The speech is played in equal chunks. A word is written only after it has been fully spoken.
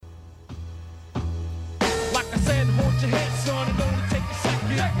said, hold your head, son, it only take a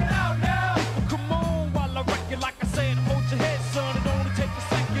second. Check it out now. People, come on while I wreck it. Like I said, hold your head, son, it only take a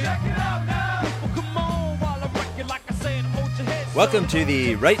second. Check it out now. People, come on while I wreck it. Like I said, hold your head. Welcome to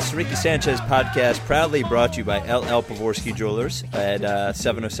the Rights Ricky Sanchez podcast, proudly brought to you by LL Pavorsky Jewelers at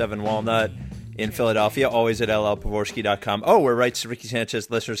 707 Walnut in Philadelphia, always at llpavorsky.com. Oh, where Rights Ricky Sanchez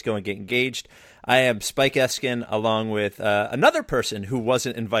listeners go and get engaged. I am Spike Eskin, along with another person who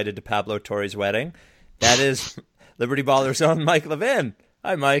wasn't invited to Pablo Torre's wedding. That is Liberty Baller's own Mike Levin.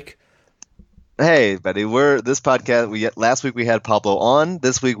 Hi, Mike. Hey, buddy. This podcast. Last week we had Pablo on.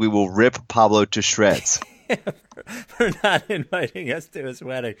 This week we will rip Pablo to shreds. For not inviting us to his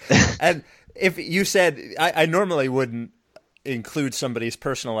wedding. And if you said, I normally wouldn't include somebody's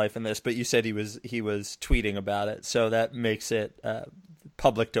personal life in this, but you said he was tweeting about it, so that makes it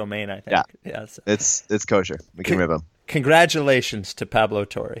public domain, I think. Yeah, so. It's kosher. We can rip him. Congratulations to Pablo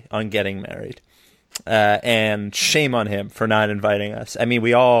Torre on getting married, and shame on him for not inviting us. I mean,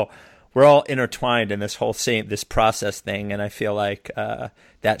 we're all intertwined in this whole this process thing, and I feel like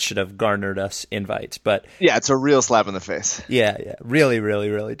that should have garnered us invites. But yeah, it's a real slap in the face. Yeah, really, really,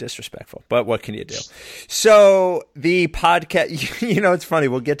 really disrespectful. But what can you do? So the podcast, it's funny.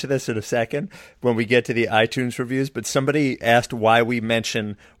 We'll get to this in a second when we get to the iTunes reviews. But somebody asked why we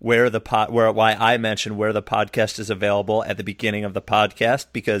mention why I mention where the podcast is available at the beginning of the podcast,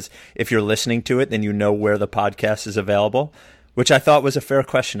 because if you're listening to it, then you know where the podcast is available. Which I thought was a fair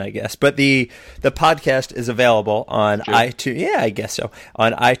question, I guess. But the podcast is available on iTunes. Yeah, I guess so.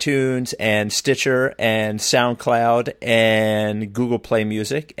 On iTunes and Stitcher and SoundCloud and Google Play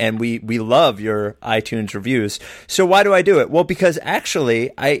Music. And we love your iTunes reviews. So why do I do it? Well, because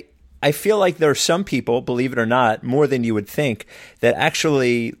actually I feel like there are some people, believe it or not, more than you would think, that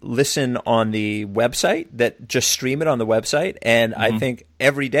actually listen on the website, that just stream it on the website. And I think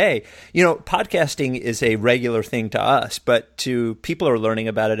every day, podcasting is a regular thing to us, but to people are learning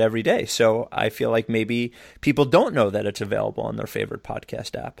about it every day. So I feel like maybe people don't know that it's available on their favorite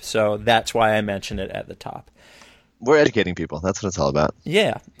podcast app. So that's why I mention it at the top. We're educating people. That's what it's all about.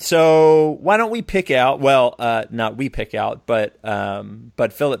 Yeah. So why don't we pick out? Well, not we pick out, but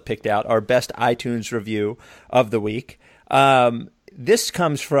Philip picked out our best iTunes review of the week. This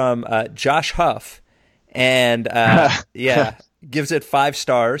comes from Josh Huff, and gives it 5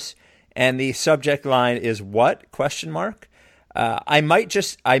 stars. And the subject line is what? ? I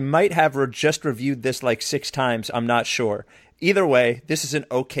might have just reviewed this like 6 times. I'm not sure. Either way, this is an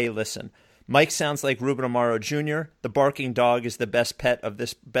okay listen. Mike sounds like Ruben Amaro Jr. The barking dog is the best part of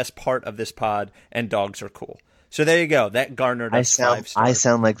this pod, and dogs are cool. So there you go. That garnered us 5 stars. I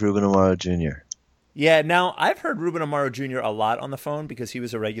sound like Ruben Amaro Jr. Yeah, now I've heard Ruben Amaro Jr. a lot on the phone because he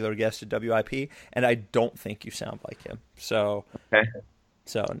was a regular guest at WIP, and I don't think you sound like him. So, okay.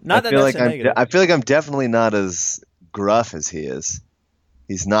 So not that that's a negative. I feel like I'm definitely not as gruff as he is.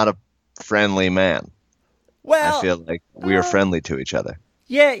 He's not a friendly man. Well, I feel like we are friendly to each other.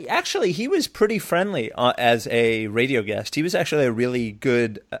 Yeah, actually, he was pretty friendly as a radio guest. He was actually a really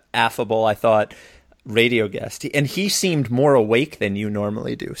good, affable, I thought, radio guest. And he seemed more awake than you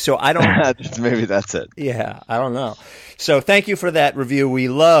normally do. So I don't... Maybe that's it. Yeah, I don't know. So thank you for that review. We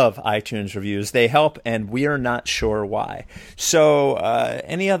love iTunes reviews. They help, and we are not sure why. So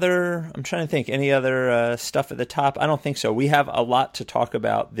any other stuff at the top? I don't think so. We have a lot to talk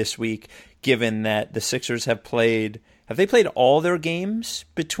about this week, given that the Sixers have played... Have they played all their games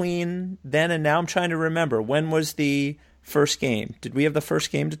between then and now? I'm trying to remember. When was the first game? Did we have the first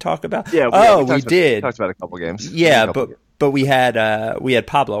game to talk about? Yeah. We did. We talked about a couple games. Yeah, but we had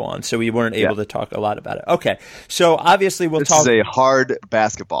Pablo on, so we weren't able to talk a lot about it. Okay, so obviously we'll talk. This is a hard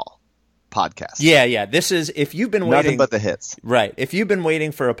basketball podcast. Yeah. This is, if you've been waiting. Nothing but the hits. Right. If you've been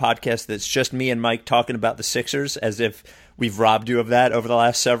waiting for a podcast that's just me and Mike talking about the Sixers, as if we've robbed you of that over the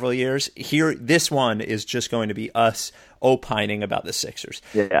last several years, this one is just going to be us opining about the Sixers.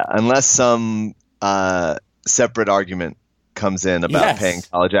 Yeah, unless some separate argument comes in about paying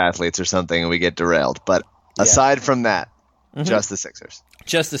college athletes or something and we get derailed. But aside from that, just the Sixers.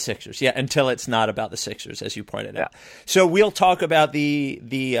 Just the Sixers, yeah, until it's not about the Sixers, as you pointed out. So we'll talk about the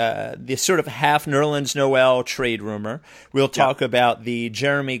sort of half Nerlens Noel trade rumor. We'll talk about the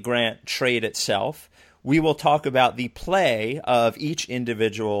Jeremy Grant trade itself. We will talk about the play of each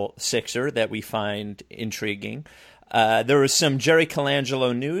individual Sixer that we find intriguing. There was some Jerry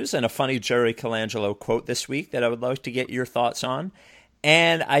Colangelo news and a funny Jerry Colangelo quote this week that I would like to get your thoughts on.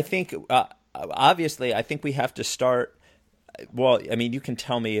 And I think, obviously, I think we have to start. Well, I mean, you can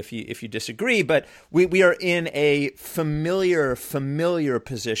tell me if you disagree, but we are in a familiar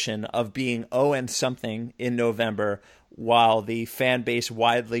position of being 0 and something in November while the fan base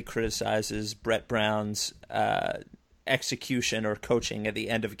widely criticizes Brett Brown's execution or coaching at the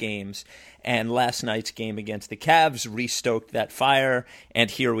end of games. And last night's game against the Cavs re-stoked that fire,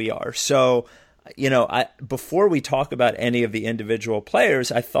 and here we are. So, before we talk about any of the individual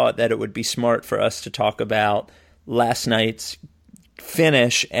players, I thought that it would be smart for us to talk about last night's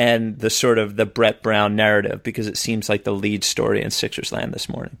finish and the sort of the Brett Brown narrative, because it seems like the lead story in Sixers land this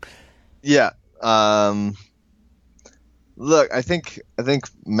morning. Yeah. Look, I think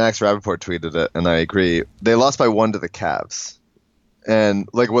Max Rappaport tweeted it, and I agree. They lost by 1 to the Cavs, and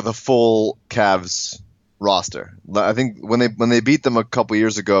with a full Cavs roster. I think when they beat them a couple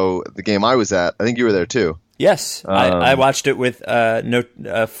years ago, the game I was at, I think you were there too. Yes, I watched it with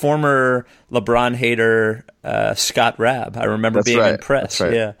former LeBron hater Scott Rabb. I remember being impressed.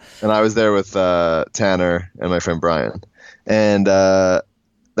 Right. Yeah, and I was there with Tanner and my friend Brian, and that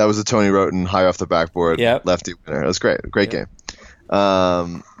was a Tony Roten high off the backboard lefty winner. It was great game.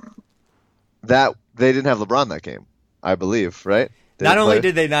 That they didn't have LeBron that game, I believe, right? Not only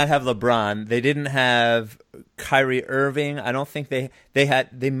did they not have LeBron, they didn't have Kyrie Irving. I don't think they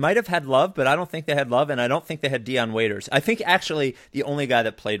might have had Love, but I don't think they had Love, and I don't think they had Dion Waiters. I think actually the only guy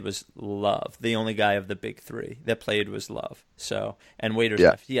that played was Love. The only guy of the big three that played was Love. So, and Waiters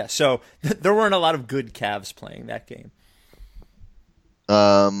left. Yeah. So there weren't a lot of good Cavs playing that game.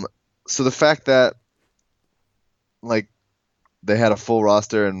 So the fact that they had a full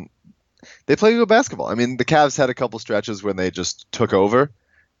roster and they play good basketball. I mean, the Cavs had a couple stretches when they just took over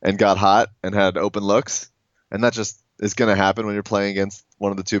and got hot and had open looks, and that just is going to happen when you're playing against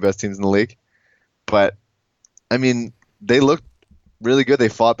one of the 2 best teams in the league. But I mean, they looked really good. They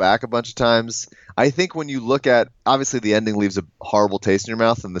fought back a bunch of times. I think when you look at, obviously the ending leaves a horrible taste in your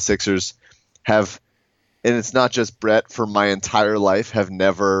mouth, and the Sixers have, and it's not just Brett, for my entire life have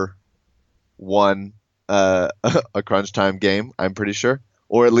never won a crunch time game, I'm pretty sure,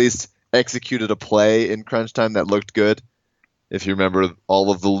 or at least executed a play in crunch time that looked good. If you remember all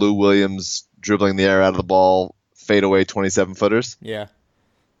of the Lou Williams dribbling the air out of the ball, fadeaway 27-footers. Yeah.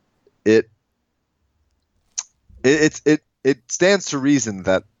 It stands to reason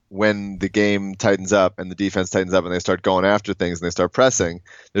that when the game tightens up and the defense tightens up and they start going after things and they start pressing,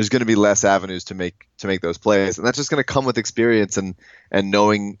 there's going to be less avenues to make those plays. And that's just going to come with experience and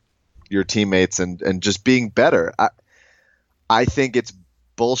knowing your teammates and just being better. I think it's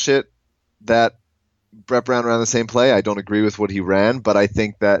bullshit that Brett Brown ran the same play. I don't agree with what he ran, but I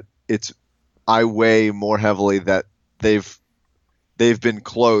think that I weigh more heavily that they've been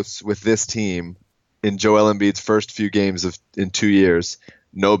close with this team in Joel Embiid's first few games in 2 years.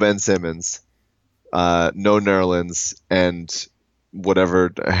 No Ben Simmons, no Nerlens, and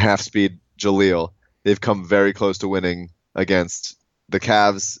whatever half-speed Jaleel. They've come very close to winning against the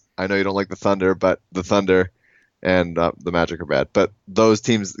Cavs. I know you don't like the Thunder, but the Thunder and the Magic are bad. But those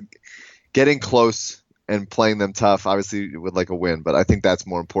teams getting close and playing them tough, obviously would like a win. But I think that's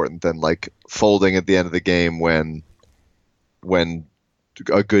more important than folding at the end of the game when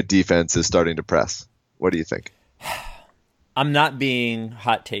a good defense is starting to press. What do you think? I'm not being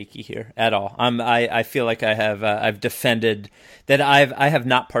hot takey here at all. I feel like I have I've defended that I have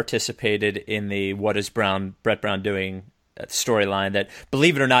not participated in the what is Brett Brown doing storyline. That,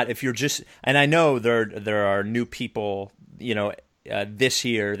 believe it or not, if you're just, and I know there are new people this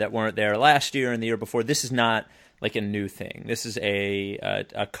year that weren't there last year and the year before. This is not like a new thing. This is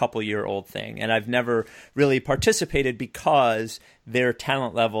a couple-year-old thing. And I've never really participated because their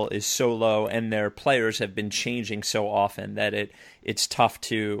talent level is so low and their players have been changing so often that it's tough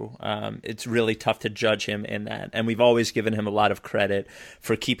to it's really tough to judge him in that. And we've always given him a lot of credit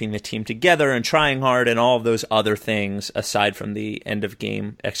for keeping the team together and trying hard and all of those other things aside from the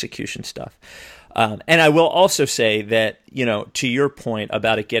end-of-game execution stuff. And I will also say that, to your point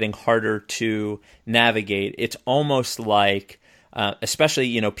about it getting harder to navigate, it's almost like,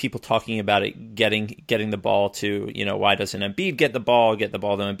 especially, people talking about it getting the ball to, why doesn't Embiid get the ball to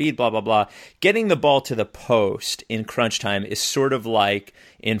Embiid, blah, blah, blah. Getting the ball to the post in crunch time is sort of like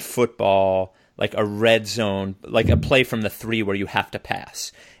in football, like a red zone, like a play from the 3 where you have to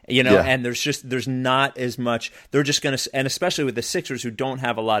pass. And there's not as much. They're just going to, and especially with the Sixers who don't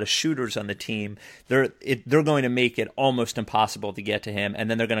have a lot of shooters on the team, they're going to make it almost impossible to get to him,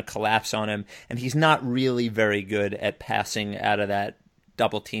 and then they're going to collapse on him, and he's not really very good at passing out of that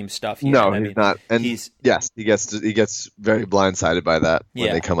double team stuff. He's not, and he gets very blindsided by that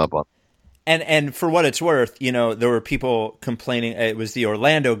when they come up on. And for what it's worth, there were people complaining. It was the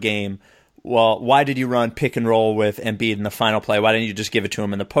Orlando game well, why did you run pick and roll with Embiid in the final play? Why didn't you just give it to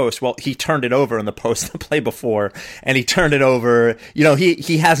him in the post? Well, he turned it over in the post the play before, and he turned it over.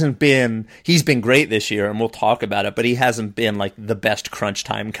 He's been great this year, and we'll talk about it, but he hasn't been like the best crunch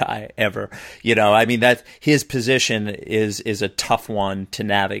time guy ever. That his position is a tough one to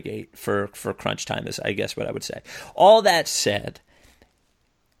navigate for crunch time, is I guess what I would say. All that said,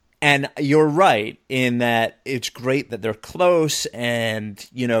 and you're right in that it's great that they're close and,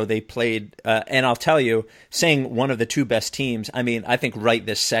 they played, and I'll tell you, saying one of the two best teams, I think right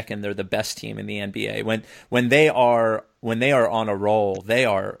this second they're the best team in the NBA. When they are on a roll, they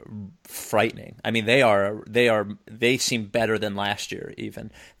are frightening. They seem better than last year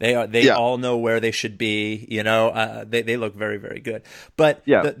even. They all know where they should be, they look very, very good. But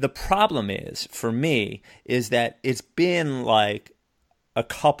the problem is, for me, is that it's been like a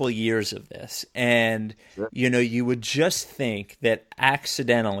couple years of this, and you would just think that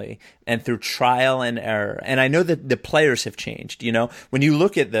accidentally and through trial and error, and I know that the players have changed. When you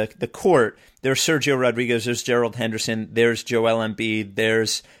look at the court, there's Sergio Rodriguez, there's Gerald Henderson, there's Joel Embiid,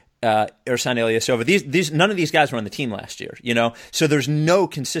 there's Ersan Ilyasova. These none of these guys were on the team last year, so there's no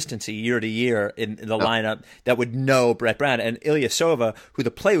consistency year to year in the lineup that would know Brett Brown. And Ilyasova, who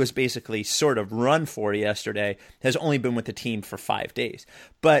the play was basically sort of run for yesterday, has only been with the team for 5 days.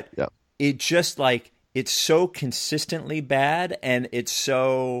 But it just it's so consistently bad, and it's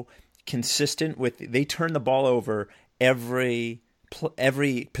so consistent with they turn the ball over every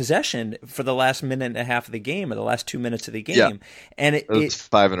possession for the last minute and a half of the game, or the last 2 minutes of the game, and it's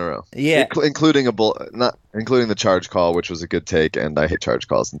 5 in a row. Yeah, including including the charge call, which was a good take, and I hate charge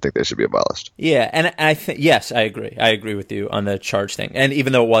calls and think they should be abolished. Yeah, and I think yes, I agree. I agree with you on the charge thing, and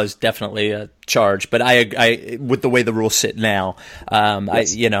even though it was definitely a charge, but I with the way the rules sit now,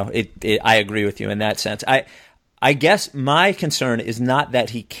 yes. I agree with you in that sense. I guess my concern is not that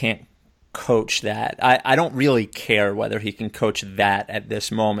he can't coach that. I don't really care whether he can coach that at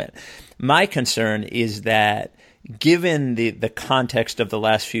this moment. My concern is that given the context of the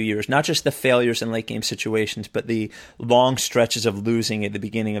last few years, not just the failures in late game situations, but the long stretches of losing at the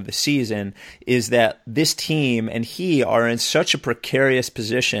beginning of the season, is that this team and he are in such a precarious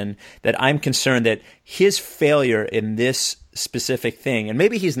position that I'm concerned that his failure in this specific thing, and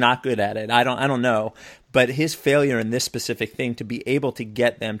maybe he's not good at it, I don't know, but his failure in this specific thing to be able to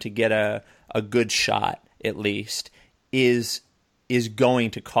get them to get a good shot, at least, is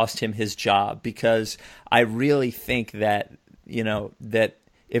going to cost him his job, because I really think that, that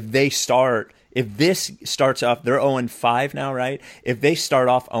if this starts off, they're 0-5 now, right? If they start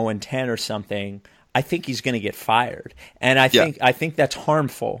off 0-10 or something, I think he's going to get fired, and I think that's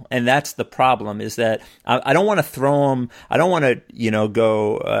harmful, and that's the problem. Is that I don't want to throw him. I don't want to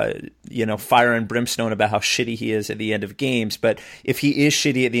go fire and brimstone about how shitty he is at the end of games. But if he is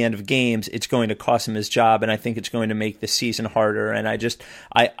shitty at the end of games, it's going to cost him his job, and I think it's going to make the season harder. And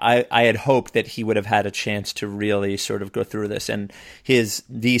I had hoped that he would have had a chance to really sort of go through this, and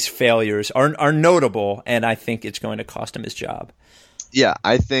these failures are notable, and I think it's going to cost him his job. Yeah,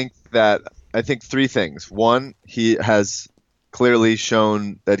 I think 3 things. One, he has clearly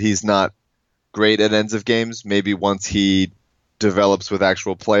shown that he's not great at ends of games. Maybe once he develops with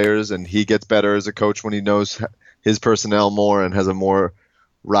actual players and he gets better as a coach when he knows his personnel more and has a more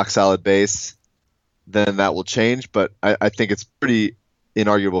rock-solid base, then that will change. But I think it's pretty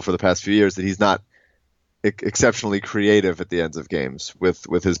inarguable for the past few years that he's not exceptionally creative at the ends of games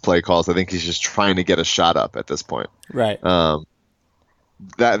with his play calls. I think he's just trying to get a shot up at this point. Right.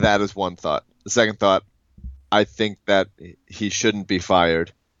 That is one thought. The second thought, I think that he shouldn't be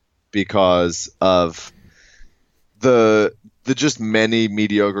fired because of the just many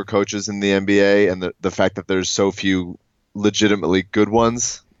mediocre coaches in the NBA, and the fact that there's so few legitimately good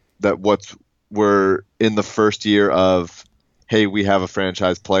ones, that we're in the first year of, hey, we have a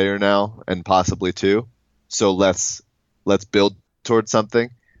franchise player now and possibly two, so let's build towards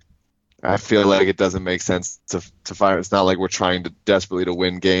something. I feel like it doesn't make sense to fire. It's not like we're trying to desperately to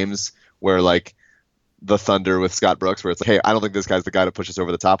win games where, like the Thunder with Scott Brooks, where it's like, hey, I don't think this guy's the guy to push us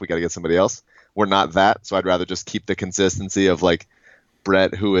over the top. We got to get somebody else. We're not that. So I'd rather just keep the consistency of like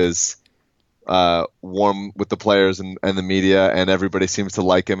Brett, who is warm with the players and the media, and everybody seems to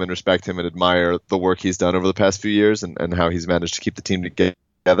like him and respect him and admire the work he's done over the past few years and how he's managed to keep the team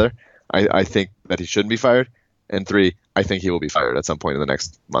together. I think that he shouldn't be fired. And 3, I think he will be fired at some point in the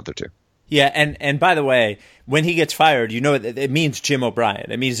next month or 2. Yeah, and by the way, when he gets fired, it means Jim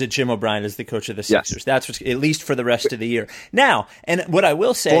O'Brien. It means that Jim O'Brien is the coach of the Sixers. Yes. That's what's, at least for the rest of the year. Now, and what I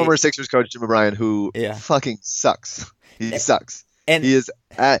will say, former Sixers coach Jim O'Brien, who fucking sucks. He sucks. And he is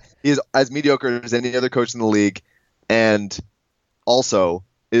as mediocre as any other coach in the league, and also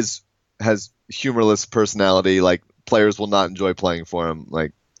has humorless personality. Like, players will not enjoy playing for him.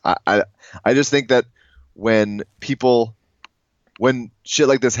 Like, I just think that when shit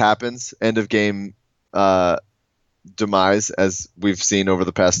like this happens, end of game demise, as we've seen over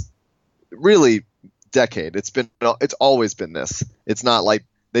the past really decade, it's always been this. It's not like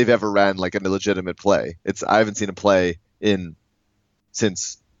they've ever ran like an illegitimate play. I haven't seen a play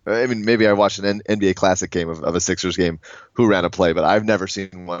since. I mean, maybe I watched an NBA Classic game of a Sixers game who ran a play, but I've never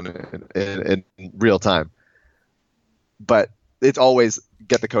seen one in real time. But it's always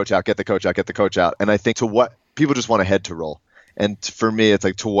get the coach out, get the coach out, get the coach out. And I think to what people just want a head to roll. And for me, it's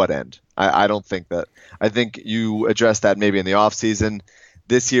like, to what end? I don't think that. I think you address that maybe in the off season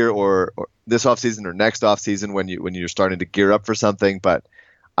this year or this off season or next off season when you're starting to gear up for something. But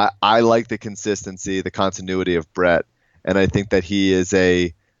I like the consistency, the continuity of Brett, and I think that he is an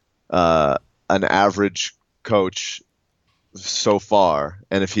average coach so far.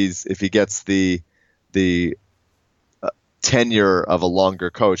 And if he gets the tenure of a longer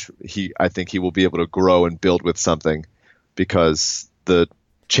coach, I think he will be able to grow and build with something, because the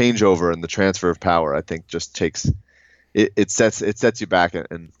changeover and the transfer of power, I think, just takes it sets you back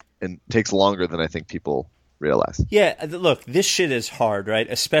and takes longer than I think people realize. Yeah, look, this shit is hard, right?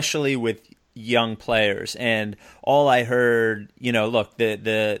 Especially with young players. And all I heard, look,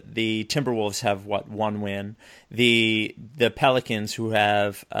 the Timberwolves have one win. The Pelicans, who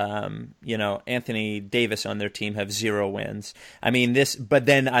have Anthony Davis on their team, have 0 wins. I mean, but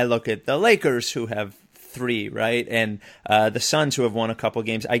then I look at the Lakers, who have 3, right? And the Suns, who have won a couple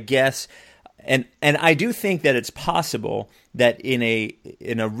games, I guess. And I do think that it's possible that in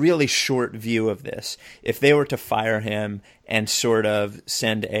a really short view of this, if they were to fire him and sort of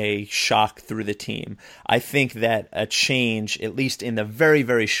send a shock through the team, I think that a change, at least in the very,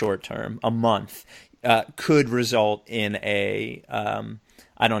 very short term, a month, could result in an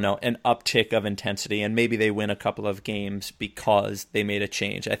uptick of intensity, and maybe they win a couple of games because they made a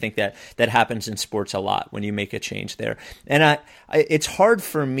change. I think that happens in sports a lot when you make a change there. And it's hard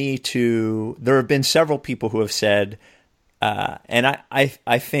for me there have been several people who have said, and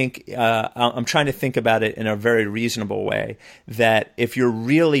I think I'm trying to think about it in a very reasonable way, that if you're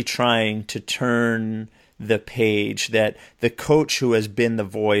really trying to turn the page, that the coach who has been the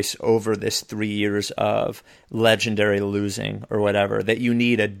voice over this 3 years of legendary losing or whatever, that you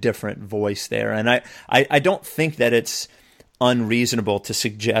need a different voice there. And I don't think that it's unreasonable to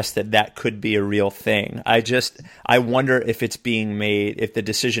suggest that could be a real thing. I wonder if it's being made, if the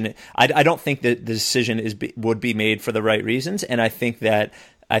decision, I don't think that the decision would be made for the right reasons. And I think that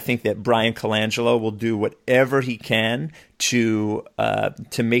Brian Colangelo will do whatever he can to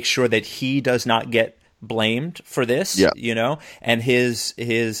make sure that he does not get blamed for this, and his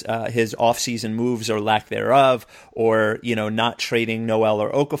off-season moves or lack thereof, or not trading Noel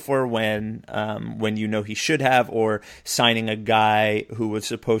or Okafor when he should have, or signing a guy who was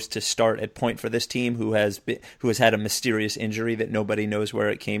supposed to start at point for this team who has had a mysterious injury that nobody knows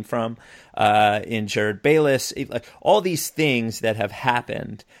where it came from, in Jared Bayless. All these things that have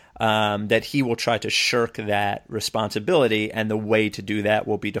happened. That he will try to shirk that responsibility, and the way to do that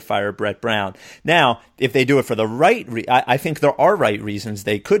will be to fire Brett Brown. Now, if they do it for the right I think there are right reasons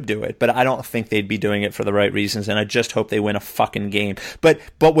they could do it, but I don't think they'd be doing it for the right reasons, and I just hope they win a fucking game. But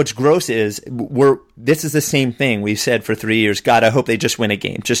what's gross is this is the same thing we've said for 3 years. God, I hope they just win a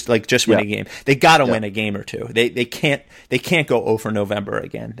game. Just win a game. They got to win a game or two. They can't go 0 for November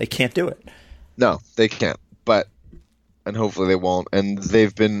again. They can't do it. No, they can't. And hopefully they won't. And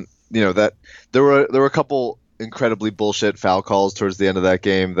they've been, that there were a couple incredibly bullshit foul calls towards the end of that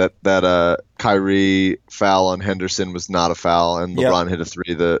game. That Kyrie foul on Henderson was not a foul, and LeBron hit a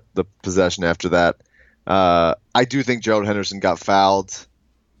 3 the possession after that. I do think Gerald Henderson got fouled.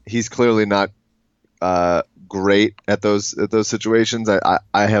 He's clearly not great at those situations. I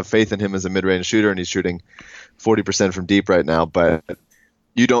have faith in him as a mid-range shooter, and he's shooting 40% from deep right now, but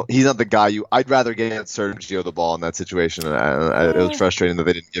he's not the guy I'd rather get Sergio the ball in that situation. And it was frustrating that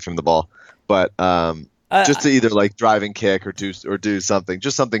they didn't give him the ball, but just to either like drive and kick or do something,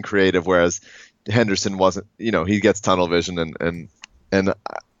 just something creative. Whereas Henderson wasn't, he gets tunnel vision, and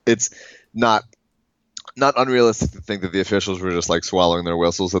it's not unrealistic to think that the officials were just like swallowing their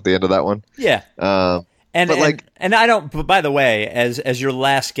whistles at the end of that one. Yeah. And I don't, but by the way, as your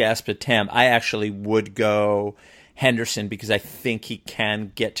last gasp attempt, I actually would go Henderson, because I think he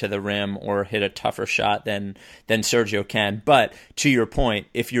can get to the rim or hit a tougher shot than Sergio can. But to your point,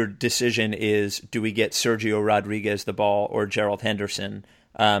 if your decision is, do we get Sergio Rodriguez the ball or Gerald Henderson,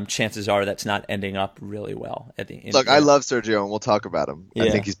 chances are that's not ending up really well at the end. Look, I love Sergio, and we'll talk about him. Yeah. I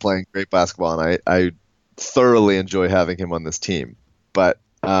think he's playing great basketball, and I thoroughly enjoy having him on this team. But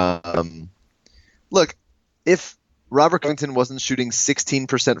Look, if Robert Covington wasn't shooting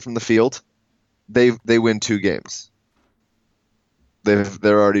 16% from the field, they win 2 games.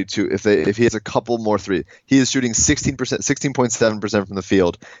 They're already 2. If he has a couple more 3, he is shooting 16.7% from the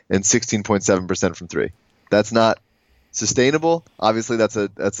field and 16.7% from 3. That's not sustainable. Obviously, that's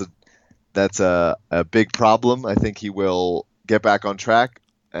a big problem. I think he will get back on track.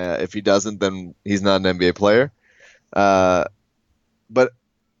 If he doesn't, then he's not an NBA player. But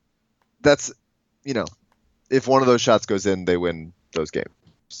that's, if one of those shots goes in, they win those games.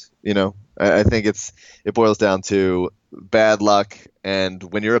 I think it boils down to bad luck. And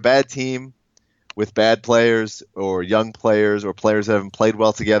when you're a bad team with bad players or young players or players that haven't played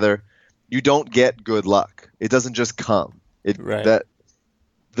well together, you don't get good luck. It doesn't just come. Right.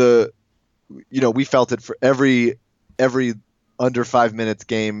 We felt it for every under 5 minutes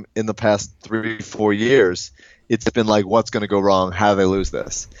game in the past 3-4 years. It's been like, what's going to go wrong? How do they lose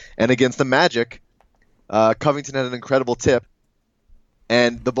this? And against the Magic, Covington had an incredible tip,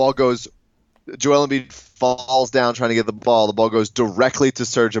 and the ball goes. Joel Embiid falls down trying to get the ball. The ball goes directly to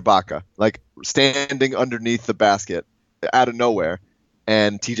Serge Ibaka, like standing underneath the basket out of nowhere,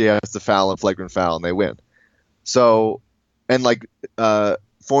 and TJ has to foul and flagrant foul, and they win. So, and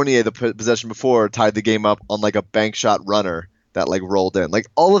Fournier, the possession before, tied the game up on like a bank shot runner that like rolled in. Like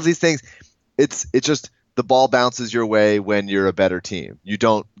all of these things, it's just the ball bounces your way when you're a better team. You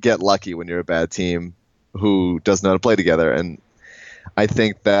don't get lucky when you're a bad team who doesn't know how to play together. And I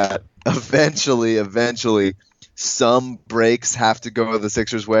think that eventually some breaks have to go the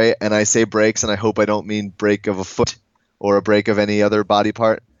Sixers' way. And I say breaks, and I hope I don't mean break of a foot or a break of any other body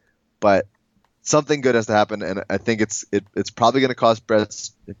part, but something good has to happen. And I think it's probably going to cost Brett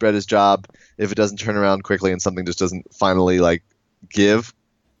his job if it doesn't turn around quickly and something just doesn't finally like give.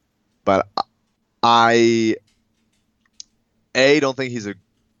 But I don't think he's an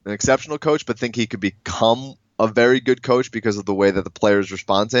exceptional coach, but think he could become a very good coach because of the way that the players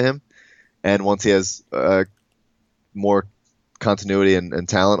respond to him. And once he has more continuity and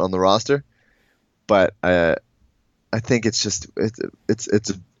talent on the roster, but I think it's just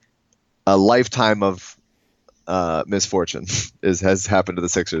it's a lifetime of misfortune has happened to the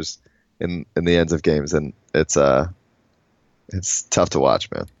Sixers in the ends of games, and it's tough to watch,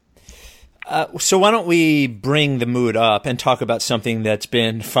 man. So why don't we bring the mood up and talk about something that's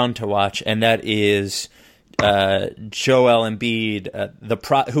been fun to watch, and that is Joel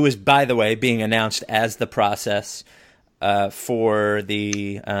Embiid, who is, by the way, being announced as the process for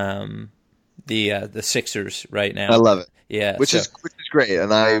the Sixers right now. I love it. Yeah, which is great.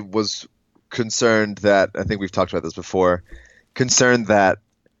 And I was concerned that, I think we've talked about this before, concerned that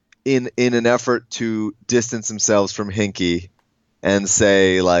in an effort to distance themselves from Hinkie and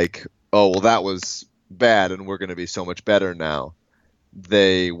say like, oh well, that was bad and we're going to be so much better now,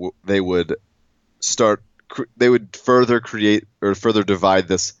 they would further create or further divide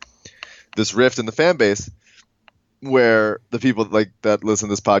this rift in the fan base, where the people like that listen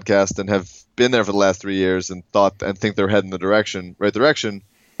to this podcast and have been there for the last 3 years and think they're heading the right direction,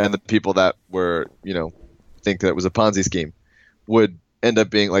 and the people that were, think that it was a Ponzi scheme, would end up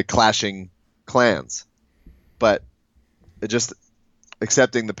being like clashing clans. But just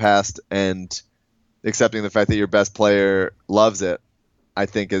accepting the past and accepting the fact that your best player loves it, I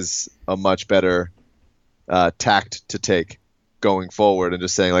think is a much better tact to take going forward, and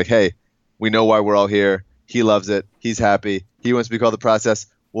just saying like, hey, we know why we're all here. He loves it. He's happy. He wants to be called the process.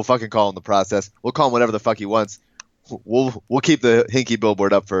 We'll fucking call him the process. We'll call him whatever the fuck he wants. We'll keep the Hinkie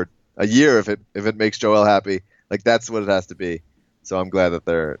billboard up for a year if it makes Joel happy. Like, that's what it has to be. So I'm glad that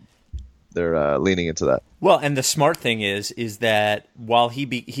they're leaning into that. Well, and the smart thing is that while he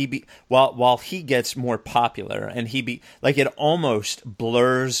gets more popular, and it almost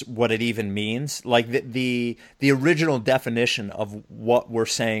blurs what it even means. Like the original definition of what we're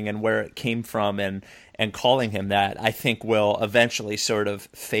saying and where it came from, and calling him that, I think will eventually sort of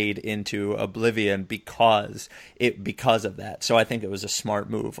fade into oblivion because of that. So I think it was a smart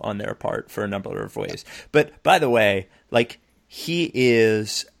move on their part for a number of ways. But by the way, like, he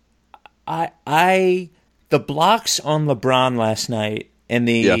is. The blocks on LeBron last night and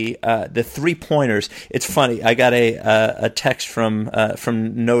the 3-pointers. It's funny. I got a text from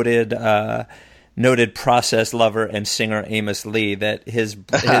noted process lover and singer Amos Lee that his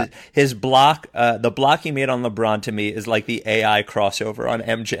block, the block he made on LeBron, to me is like the AI crossover on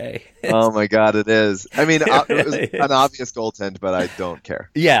MJ. Oh my God, it is. I mean, it was an obvious goaltend, but I don't care.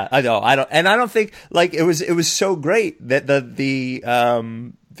 Yeah, I know. I don't think, like, it was so great that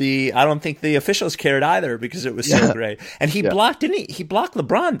I don't think the officials cared either, because it was so great. And he blocked, didn't he? He blocked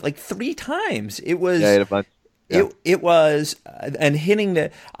LeBron like 3 times. It was, he had a bunch. It was, and hitting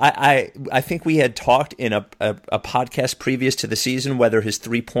the. I think we had talked in a podcast previous to the season whether his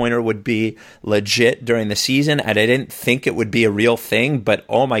 3-pointer would be legit during the season, and I didn't think it would be a real thing. But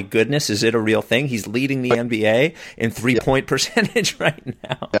oh my goodness, is it a real thing? He's leading the NBA in 3-point percentage right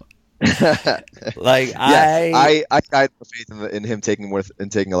now. Like I have faith in him taking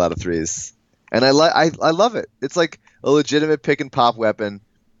a lot of threes, and I love it. It's like a legitimate pick and pop weapon.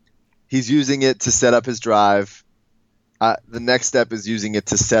 He's using it to set up his drive. The next step is using it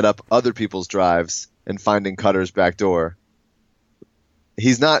to set up other people's drives and finding Cutter's back door.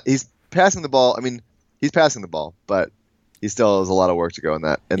 He's passing the ball. I mean, he's passing the ball, but he still has a lot of work to go in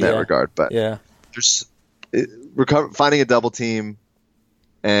that regard. But there's finding a double team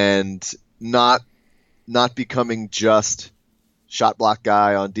and not becoming just shot block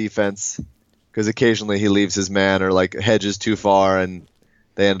guy on defense, because occasionally he leaves his man or like hedges too far and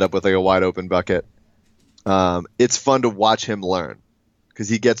they end up with like a wide open bucket. It's fun to watch him learn because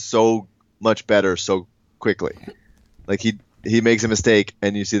he gets so much better so quickly. Like he makes a mistake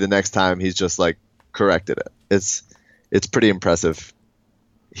and you see the next time he's just like corrected it. It's pretty impressive.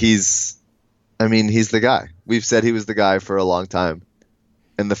 He's the guy. We've said he was the guy for a long time.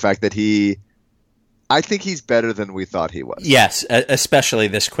 And the fact that I think he's better than we thought he was. Yes, especially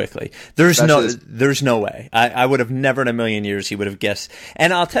this quickly. There's no way. I would have never in a million years he would have guessed.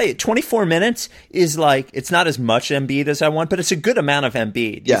 And I'll tell you, 24 minutes is like, it's not as much Embiid as I want, but it's a good amount of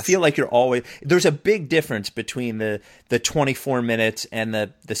Embiid. You feel like there's a big difference between the 24 minutes and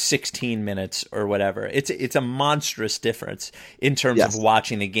the 16 minutes or whatever. It's a monstrous difference in terms of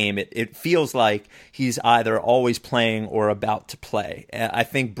watching the game. It feels like he's either always playing or about to play. I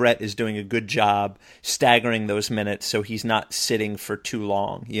think Brett is doing a good job staggering those minutes so he's not sitting for too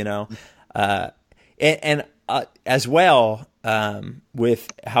long, and as well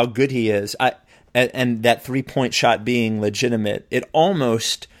with how good he is, and that 3-point shot being legitimate, it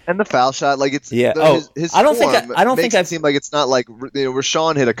almost. And the foul shot, like it's his I don't think it seem like it's not like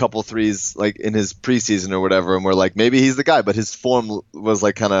Rashawn hit a couple threes like in his preseason or whatever, and we're like maybe he's the guy, but his form was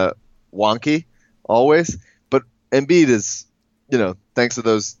like kind of wonky always. But Embiid is, thanks to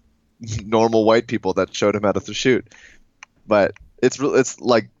those normal white people that showed him how to shoot, but it's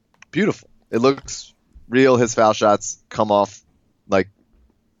like beautiful. It looks real. His foul shots come off like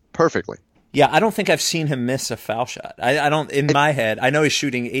perfectly. Yeah, I don't think I've seen him miss a foul shot. I don't, in my head, I know he's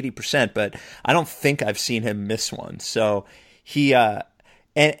shooting 80%, but I don't think I've seen him miss one. So he, and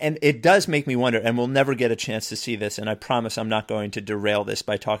it does make me wonder, and we'll never get a chance to see this, and I promise I'm not going to derail this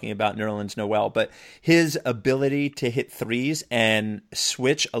by talking about Nerlens Noel, but his ability to hit threes and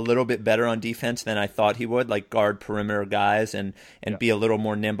switch a little bit better on defense than I thought he would, like guard perimeter guys and be a little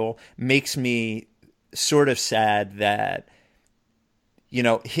more nimble, makes me sort of sad that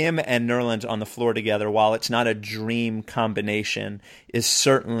him and Nerlens on the floor together, while it's not a dream combination, is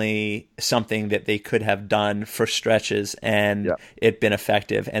certainly something that they could have done for stretches and it been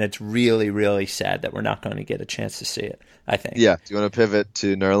effective. And it's really, really sad that we're not going to get a chance to see it, I think. Yeah. Do you want to pivot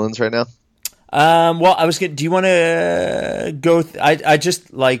to Nerlens right now? Well, I was going to, do you want to go, I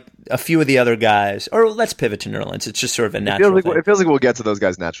just like a few of the other guys, or let's pivot to Nerlens. It's just sort of a natural thing. It feels like we'll get to those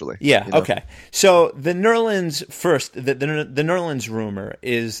guys naturally. Yeah. Okay. So the Nerlens first, the Nerlens rumor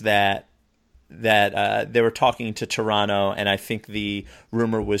is that they were talking to Toronto, and I think the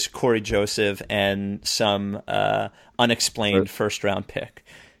rumor was Corey Joseph and some unexplained first round pick.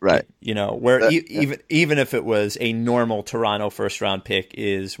 Right. Even if it was a normal Toronto first round pick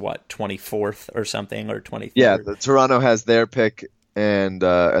is what, 24th or something, or 23rd. Yeah, Toronto has their pick and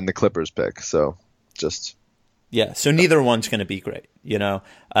the Clippers pick. So just so neither one's going to be great, no.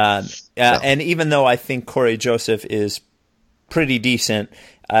 And even though I think Corey Joseph is pretty decent,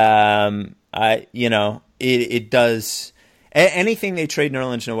 it does. Anything they trade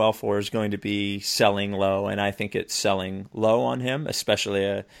Nerlens Noel for is going to be selling low, and I think it's selling low on him,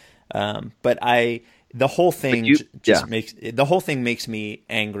 especially. But the whole thing makes me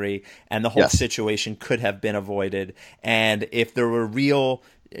angry, and the whole situation could have been avoided. And if there were real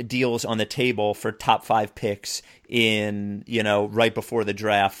deals on the table for top 5 picks in, right before the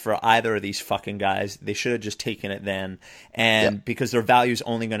draft for either of these fucking guys, they should have just taken it then. And because their value's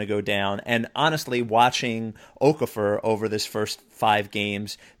only going to go down. And honestly, watching Okafor over this first 5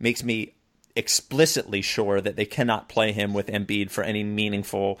 games makes me explicitly sure that they cannot play him with Embiid for any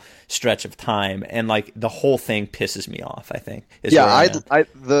meaningful stretch of time, and like the whole thing pisses me off. I think.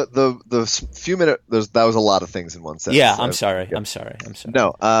 The few minutes that was a lot of things in one sentence. Yeah, I'm sorry.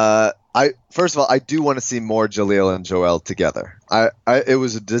 No, first of all, I do want to see more Jaleel and Joel together. It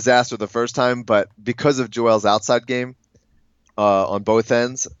was a disaster the first time, but because of Joel's outside game on both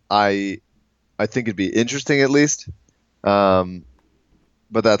ends, I I think it'd be interesting at least. But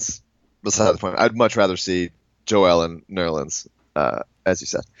that's beside the point. I'd much rather see Joel and Nerlens, as you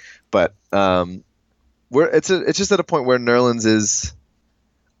said. But it's just at a point where Nerlens is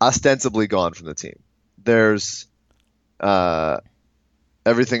ostensibly gone from the team. There's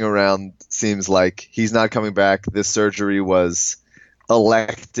everything around seems like he's not coming back. This surgery was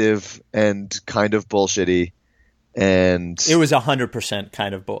elective and kind of bullshitty. And it was 100%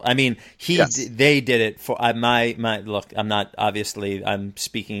 kind of bull. I mean, they did it for my look. I'm not, obviously I'm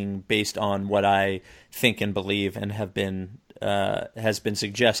speaking based on what I think and believe and has been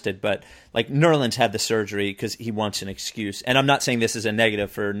suggested, but like Nerlens had the surgery because he wants an excuse. And I'm not saying this is a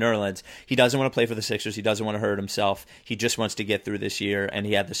negative for Nerlens. He doesn't want to play for the Sixers. He doesn't want to hurt himself. He just wants to get through this year, and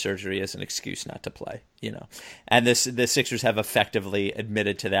he had the surgery as an excuse not to play, And the Sixers have effectively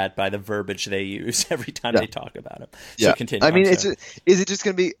admitted to that by the verbiage they use every time they talk about him. So continue. I mean, is it just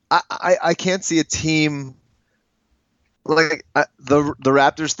going to be I can't see a team like the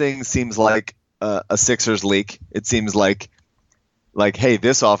Raptors thing seems like a Sixers leak. It seems like, hey,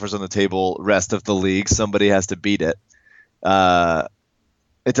 this offer's on the table, rest of the league, somebody has to beat it.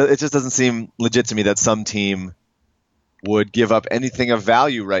 It just doesn't seem legit to me that some team would give up anything of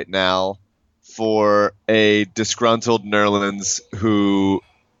value right now for a disgruntled Nerlens who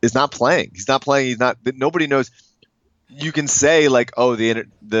is not playing. He's not playing. Nobody knows. You can say like, oh,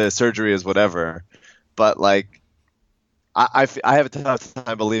 the surgery is whatever, but like, I have a tough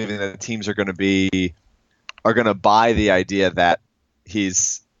time believing that teams are going to buy the idea that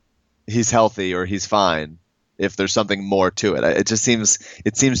he's healthy or he's fine if there's something more to it. It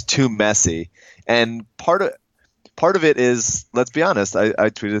seems too messy. And part of it is, let's be honest, I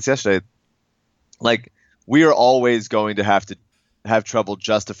tweeted this yesterday, like, we are always going to have trouble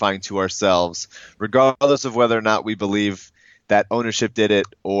justifying to ourselves, regardless of whether or not we believe that ownership did it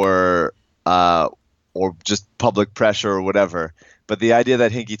or just public pressure or whatever. But the idea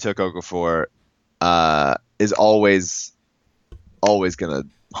that Hinkie took Okafor is always going to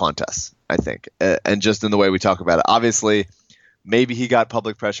haunt us, I think. And just in the way we talk about it. Obviously, maybe he got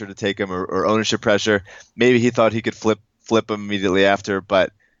public pressure to take him or ownership pressure. Maybe he thought he could flip him immediately after.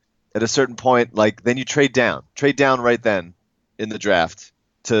 But at a certain point, like, then you trade down. Trade down right then in the draft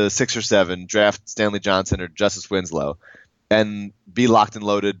to 6 or 7, draft Stanley Johnson or Justice Winslow, and be locked and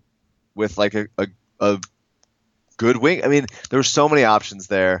loaded with like a good wing. I mean, there were so many options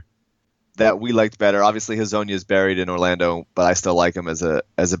there that we liked better. Obviously, Hezonja is buried in Orlando, but I still like him as a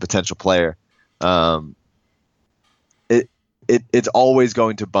potential player. It's always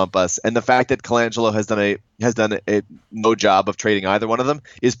going to bump us, and the fact that Colangelo has done a no job of trading either one of them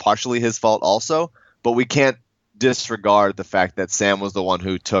is partially his fault also. But we can't disregard the fact that Sam was the one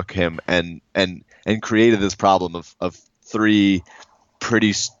who took him and created this problem of 3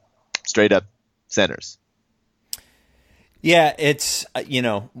 pretty straight up centers. Yeah, it's the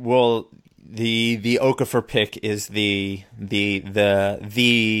Okafor pick is the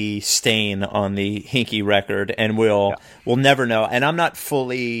stain on the Hinkie record, and we'll never know. And I'm not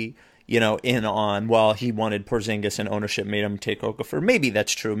fully in on, well, he wanted Porzingis and ownership made him take Okafor. Maybe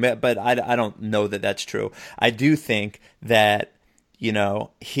that's true, but I don't know that that's true. I do think that I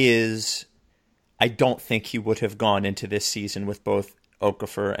don't think he would have gone into this season with both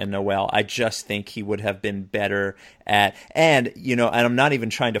Okafor and Noel. I just think he would have been better at, and I'm not even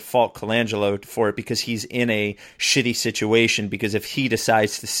trying to fault Colangelo for it, because he's in a shitty situation, because if he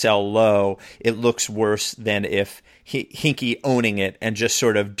decides to sell low, it looks worse than if Hinkie owning it and just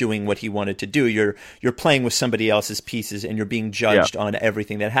sort of doing what he wanted to do. You're playing with somebody else's pieces and you're being judged on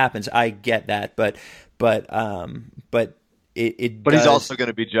everything that happens. I get that, but he's also going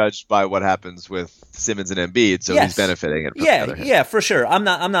to be judged by what happens with Simmons and Embiid, so he's benefiting it. Yeah, for sure.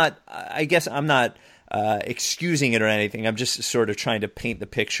 I guess I'm not excusing it or anything. I'm just sort of trying to paint the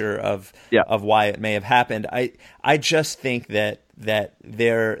picture of why it may have happened. I just think that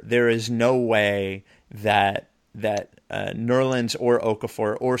there is no way that Nerlens or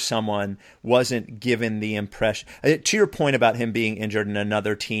Okafor or someone wasn't given the impression. To your point about him being injured in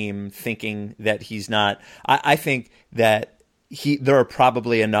another team, thinking that he's not, I think that there are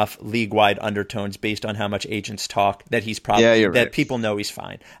probably enough league-wide undertones based on how much agents talk that he's probably that people know he's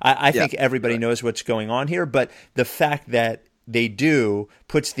fine. I think everybody knows what's going on here, but the fact that they do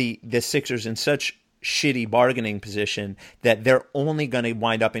puts the Sixers in such shitty bargaining position that they're only going to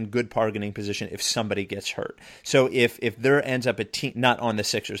wind up in good bargaining position if somebody gets hurt. So if there ends up a team, not on the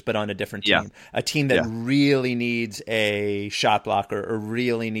Sixers, but on a different team, a team that really needs a shot blocker or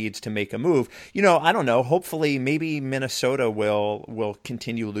really needs to make a move, I don't know, hopefully maybe Minnesota will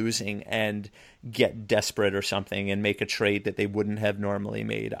continue losing and get desperate or something and make a trade that they wouldn't have normally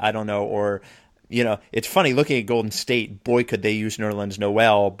made. I don't know, or it's funny looking at Golden State. Boy, could they use Nerlens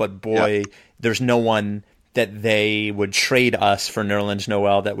Noel, but boy, there's no one that they would trade us for Nerlens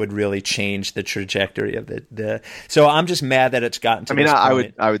Noel that would really change the trajectory of the. So I'm just mad that it's gotten to. This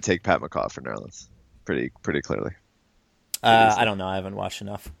point. I would take Pat McCaw for Nerlens pretty clearly. I don't know. I haven't watched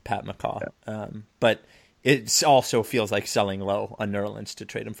enough Pat McCaw, but it also feels like selling low on Nerlens to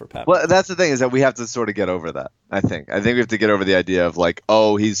trade him for Pat. Well, that's the thing, is that we have to sort of get over that. I think we have to get over the idea of like,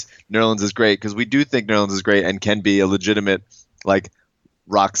 oh, Nerlens is great, because we do think Nerlens is great and can be a legitimate like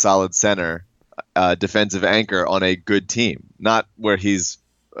rock solid center. Defensive anchor on a good team, not where he's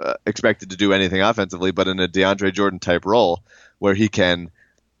expected to do anything offensively, but in a DeAndre Jordan type role where he can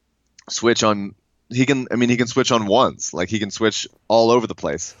switch on. He can switch on ones, like he can switch all over the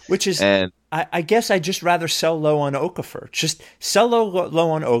place. Which is, and I guess I'd just rather sell low on Okafor. Just sell low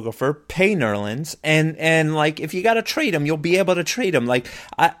on Okafor, pay Nerlens, and like if you got to trade him, you'll be able to trade him. Like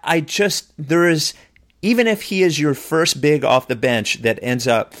there is, even if he is your first big off the bench that ends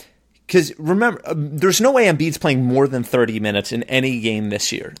up. Because remember, there's no way Embiid's playing more than 30 minutes in any game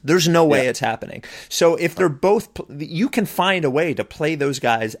this year. There's no way it's happening. So if they're both, you can find a way to play those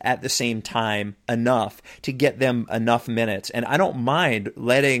guys at the same time enough to get them enough minutes. And I don't mind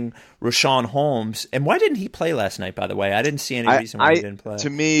letting Richaun Holmes. And why didn't he play last night, by the way? I didn't see any reason why he didn't play. To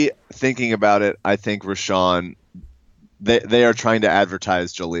me, thinking about it, I think Richaun, they are trying to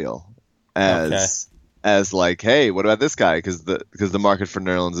advertise Jaleel as like, hey, what about this guy? Because the market for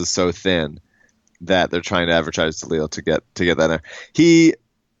Nerlens is so thin that they're trying to advertise Jaleel to get that in.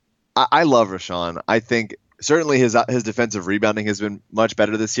 I love Richaun. I think certainly his defensive rebounding has been much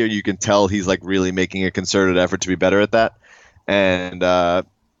better this year. You can tell he's like really making a concerted effort to be better at that. And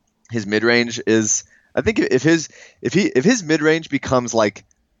his mid range is, I think if his mid range becomes like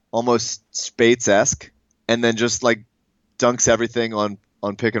almost Spates-esque and then just like dunks everything on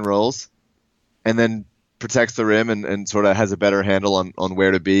pick and rolls and then protects the rim and sort of has a better handle on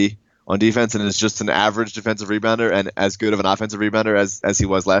where to be on defense and is just an average defensive rebounder and as good of an offensive rebounder as he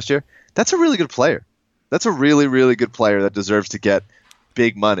was last year, that's a really good player. That's a really, really good player that deserves to get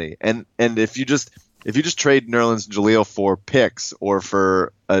big money. And if you just trade Nerlens and Jaleel for picks or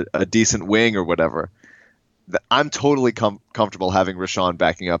for a decent wing or whatever, I'm totally comfortable having Richaun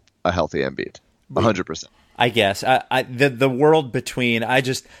backing up a healthy Embiid, 100%. I guess the world between I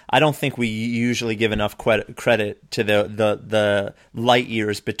don't think we usually give enough credit to the light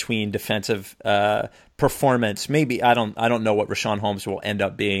years between defensive performance. Maybe I don't know what Richaun Holmes will end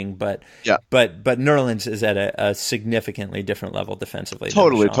up being, but Nerlens is at a significantly different level defensively.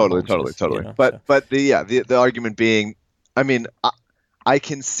 Totally. But the argument being, I mean, I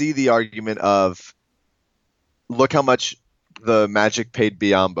can see the argument of look how much the Magic paid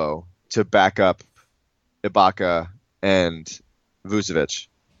Biyombo to back up Ibaka and Vucevic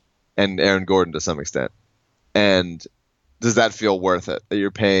and Aaron Gordon to some extent. And does that feel worth it? That you're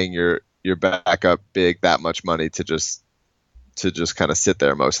paying your backup big that much money to just kind of sit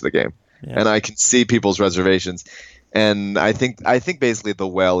there most of the game? Yeah. And I can see people's reservations. And I think basically the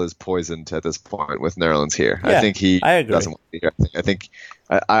well is poisoned at this point with Nerlens here. Yeah, I think he agree. Doesn't want to be here. I think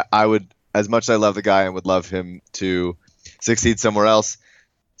I would, as much as I love the guy and would love him to succeed somewhere else,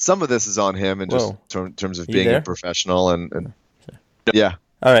 some of this is on him and just in terms of being a professional and yeah.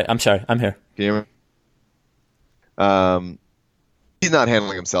 All right, I'm sorry. I'm here. Can you hear me? He's not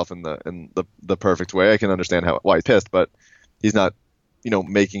handling himself in the perfect way. I can understand why he's pissed, but he's not,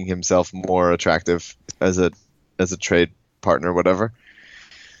 making himself more attractive as a trade partner or whatever.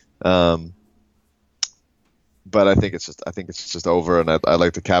 But I think it's just over, and I'd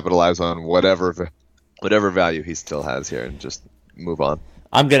like to capitalize on whatever value he still has here and just move on.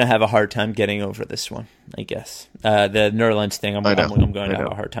 I'm going to have a hard time getting over this one, I guess. The Nerlens thing, I'm going to have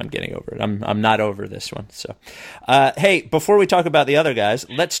a hard time getting over it. I'm not over this one. So, hey, before we talk about the other guys,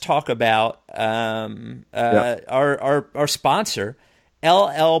 let's talk about our sponsor,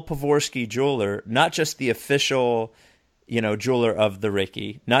 LL Pavorsky Jeweler, not just the official jeweler of the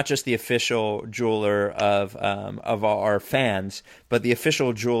Ricky, not just the official jeweler of our fans, but the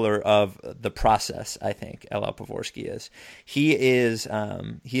official jeweler of the process. I think LL Pavorsky is. He is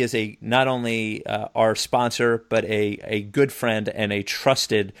not only our sponsor, but a good friend and a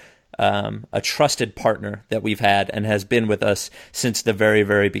trusted partner that we've had and has been with us since the very,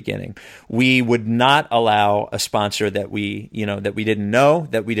 very beginning. We would not allow a sponsor that we didn't know,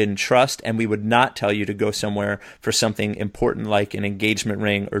 that we didn't trust, and we would not tell you to go somewhere for something important like an engagement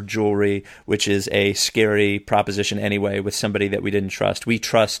ring or jewelry, which is a scary proposition anyway, with somebody that we didn't trust. We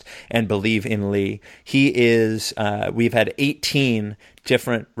trust and believe in Lee. He is, we've had 18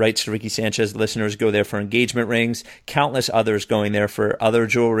 different Rights to Ricky Sanchez listeners go there for engagement rings, countless others going there for other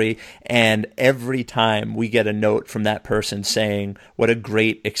jewelry, and every time we get a note from that person saying what a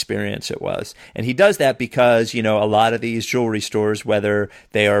great experience it was. And he does that because, a lot of these jewelry stores, whether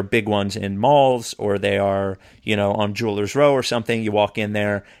they are big ones in malls or they are, on Jewelers Row or something, you walk in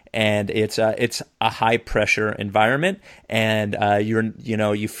there and it's a high pressure environment, and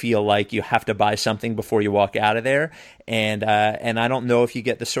you feel like you have to buy something before you walk out of there, and I don't know if you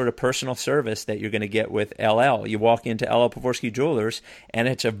get the sort of personal service that you're going to get with LL. You walk into LL Pavorsky Jewelers, and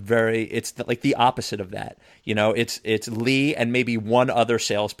it's like the opposite of that. It's Lee and maybe one other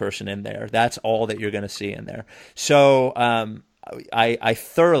salesperson in there. That's all that you're going to see in there. So I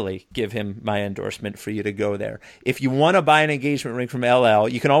thoroughly give him my endorsement for you to go there. If you want to buy an engagement ring from LL,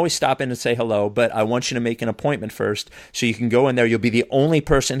 you can always stop in and say hello, but I want you to make an appointment first so you can go in there. You'll be the only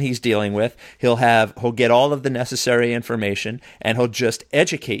person he's dealing with. He'll get all of the necessary information, and he'll just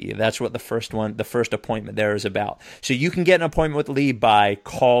educate you. That's what the first appointment there is about. So you can get an appointment with Lee by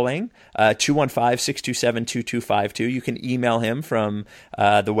calling 215-627-2252. You can email him from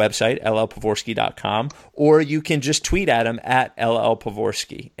the website, llpavorsky.com, or you can just tweet at him at LL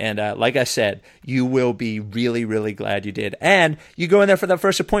Pavorsky. And like I said, you will be really, really glad you did. And you go in there for that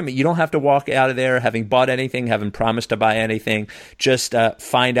first appointment. You don't have to walk out of there having bought anything, having promised to buy anything. Just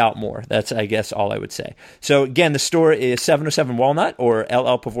find out more. That's, I guess, all I would say. So again, the store is 707 Walnut or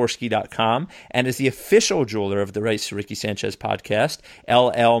llpavorsky.com, and is the official jeweler of the Rights to Ricky Sanchez podcast.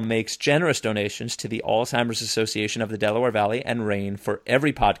 LL makes generous donations to the Alzheimer's Association of the Delaware Valley and Rain for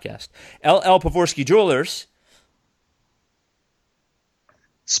every podcast. LL Pavorsky Jewelers.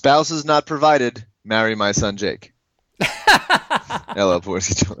 Spouses not provided. Marry my son Jake. LL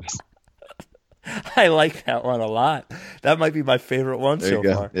Pavorsky Jewelers. I like that one a lot. That might be my favorite one so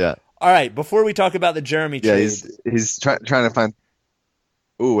far. Yeah. All right. Before we talk about the Jeremy trade, he's trying to find.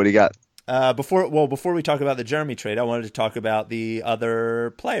 Ooh, what do you got? Before we talk about the Jeremy trade, I wanted to talk about the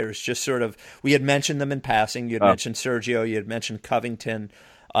other players. Just sort of, we had mentioned them in passing. You had mentioned Sergio. You had mentioned Covington.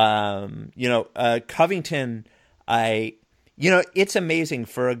 Covington. It's amazing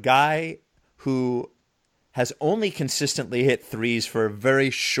for a guy who has only consistently hit threes for a very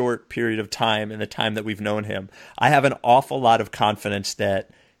short period of time in the time that we've known him. I have an awful lot of confidence that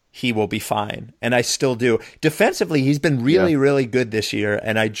he will be fine, and I still do. Defensively, he's been really, really good this year,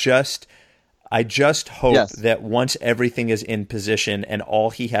 and I just hope that once everything is in position and all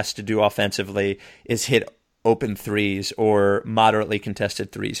he has to do offensively is hit open threes or moderately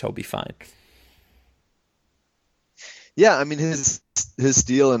contested threes, he'll be fine. Yeah, I mean his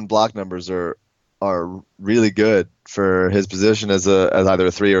steal and block numbers are really good for his position as either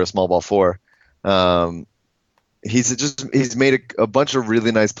a 3 or a small ball 4. He's made a bunch of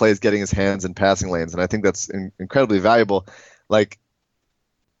really nice plays getting his hands in passing lanes, and I think that's incredibly valuable. Like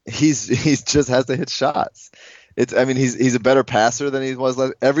he's just has to hit shots. He's a better passer than he was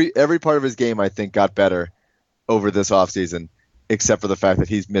last. Every part of his game I think got better over this offseason, except for the fact that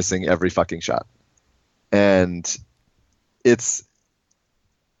he's missing every fucking shot. And it's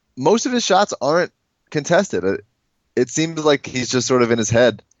most of his shots aren't contested. It seems like he's just sort of in his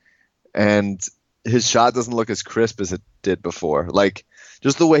head, and his shot doesn't look as crisp as it did before. Like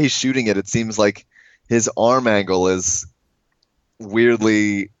just the way he's shooting it seems like his arm angle is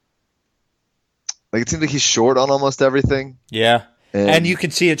weirdly, like it seems like he's short on almost everything. Yeah. And you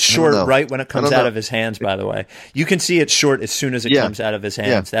can see it short right when it comes out of his hands, by the way. You can see it short as soon as it comes out of his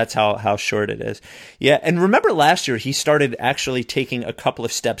hands. Yeah. That's how short it is. Yeah, and remember last year he started actually taking a couple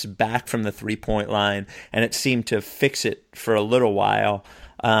of steps back from the three-point line, and it seemed to fix it for a little while.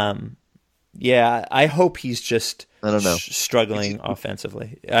 I hope he's just struggling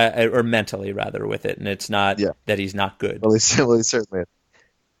offensively, or mentally, rather, with it, and it's not that he's not good. Well, he certainly is.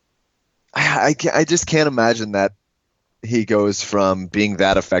 I just can't imagine that he goes from being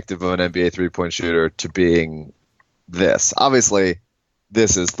that effective of an NBA three-point shooter to being this. Obviously,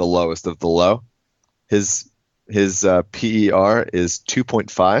 this is the lowest of the low. His PER is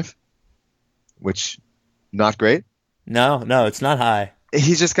 2.5, which not great. No, it's not high.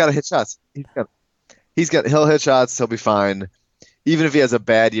 He's just got to hit shots. He'll hit shots. He'll be fine. Even if he has a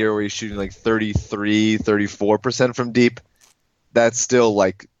bad year where he's shooting like 33, 34% from deep, that's still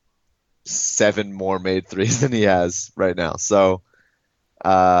like 7 more made threes than he has right now. So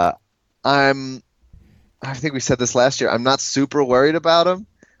I think we said this last year. I'm not super worried about him.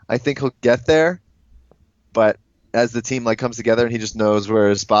 I think he'll get there, but as the team comes together and he just knows where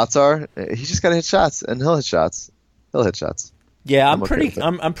his spots are, he just got to hit shots, and he'll hit shots. Yeah,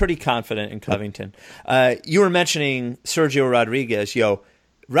 I'm pretty confident in Covington. You were mentioning Sergio Rodriguez.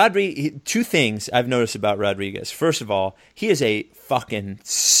 Two things I've noticed about Rodriguez. First of all, he is a fucking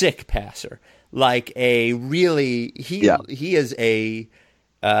sick passer. Like he is a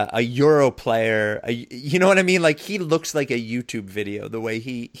Euro player. You know what I mean? Like he looks like a YouTube video the way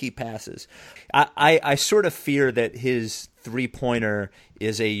he passes. I sort of fear that his 3-pointer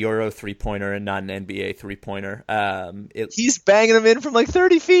is a Euro 3-pointer and not an NBA 3-pointer. He's banging them in from like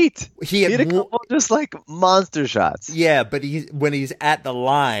 30 feet. He had a couple just like monster shots. Yeah, but when he's at the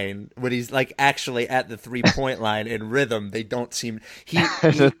line, when he's like actually at the 3-point line in rhythm, they don't seem.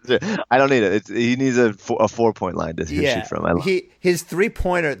 I don't need it. He needs a 4-point line to shoot from. His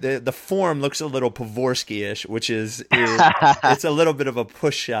 3-pointer, the form looks a little Pavorsky-ish, which is it's a little bit of a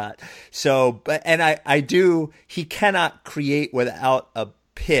push shot. So, he cannot create without a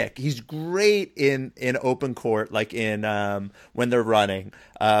pick. He's great in open court, like in when they're running.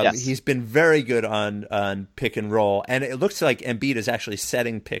 Yes. He's been very good on pick and roll, and it looks like Embiid is actually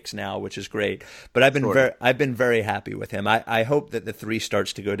setting picks now, which is great. But I've been very happy with him. I hope that the 3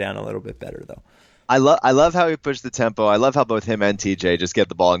 starts to go down a little bit better, though. I love how he pushed the tempo. I love how both him and TJ just get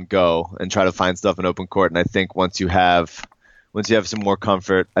the ball and go and try to find stuff in open court. And I think once you have some more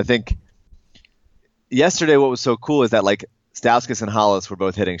comfort, I think yesterday what was so cool is that like Stauskas and Hollis were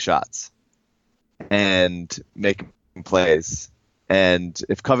both hitting shots and making plays. And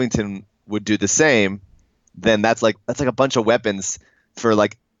if Covington would do the same, then that's like a bunch of weapons for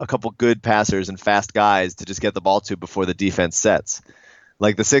like a couple good passers and fast guys to just get the ball to before the defense sets.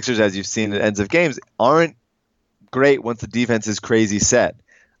 Like the Sixers, as you've seen at ends of games, aren't great once the defense is crazy set,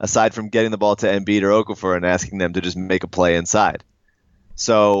 aside from getting the ball to Embiid or Okafor and asking them to just make a play inside.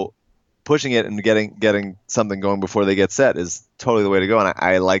 So pushing it and getting something going before they get set is totally the way to go. And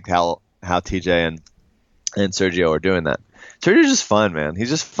I like how TJ and Sergio are doing that. Sergio's just fun, man. He's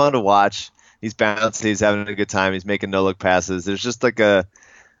just fun to watch. He's bouncy. He's having a good time. He's making no-look passes. There's just like an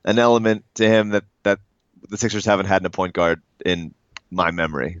element to him that the Sixers haven't had in a point guard in my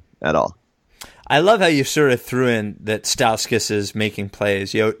memory at all. I love how you sort of threw in that Stauskas is making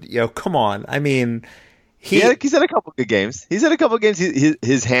plays. Yo, come on. I mean, he's had a couple good games.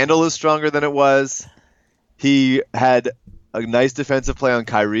 His handle is stronger than it was. He had a nice defensive play on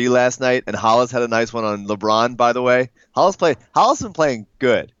Kyrie last night, and Hollis had a nice one on LeBron, by the way. Hollis been playing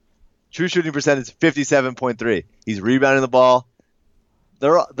good. True shooting percentage 57.3. He's rebounding the ball.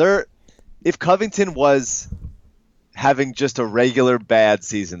 If Covington was having just a regular bad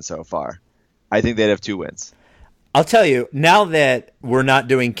season so far, I think they'd have 2 wins. I'll tell you, now that we're not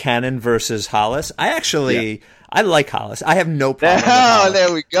doing Cannon versus Hollis, I like Hollis. I have no problem with Hollis. Oh,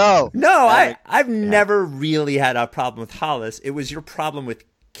 there we go. No, I've never really had a problem with Hollis. It was your problem with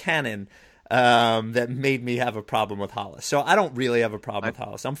Cannon that made me have a problem with Hollis. So I don't really have a problem with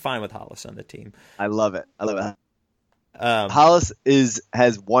Hollis. I'm fine with Hollis on the team. I love it. Hollis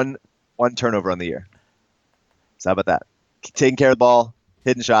has one turnover on the year. So how about that? Taking care of the ball,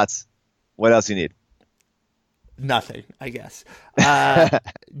 hitting shots. What else you need? Nothing, I guess.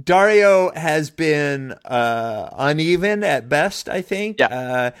 Dario has been uneven at best, I think.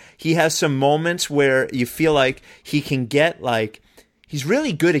 Yeah. He has some moments where you feel like he can get he's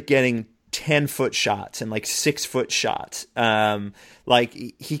really good at getting 10-foot shots and 6-foot shots. Like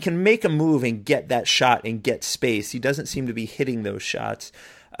he can make a move and get that shot and get space. He doesn't seem to be hitting those shots.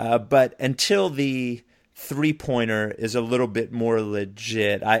 But until the 3-pointer is a little bit more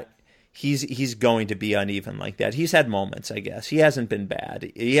legit, he's going to be uneven like that. He's had moments, I guess. He hasn't been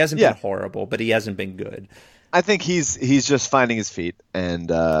bad. He hasn't been horrible, but he hasn't been good. I think he's just finding his feet,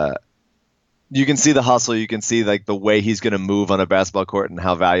 and you can see the hustle. You can see the way he's going to move on a basketball court and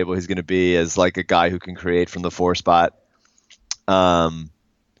how valuable he's going to be as a guy who can create from the 4 spot.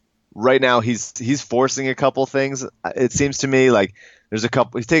 Right now he's forcing a couple things. It seems to me he's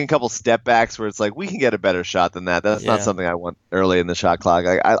taking a couple step backs where it's we can get a better shot than that. That's not something I want early in the shot clock.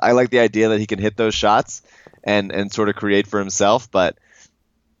 I like the idea that he can hit those shots and sort of create for himself, but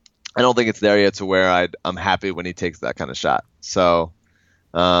I don't think it's there yet to where I'm happy when he takes that kind of shot. So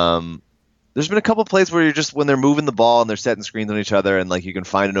there's been a couple plays where you're just, when they're moving the ball and they're setting screens on each other and you can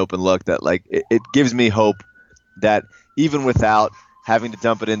find an open look that it gives me hope that even without having to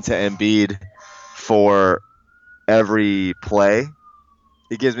dump it into Embiid for every play,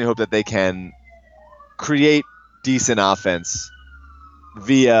 it gives me hope that they can create decent offense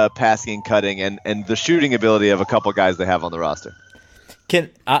via passing and cutting and the shooting ability of a couple guys they have on the roster.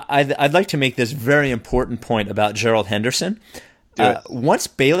 I'd like to make this very important point about Gerald Henderson. Once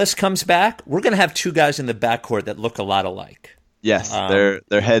Bayless comes back, we're going to have 2 guys in the backcourt that look a lot alike. Yes,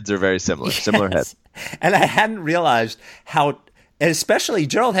 their heads are very similar. Yes. Similar heads. And I hadn't realized how And especially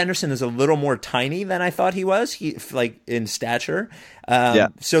Gerald Henderson is a little more tiny than I thought he was. He like in stature.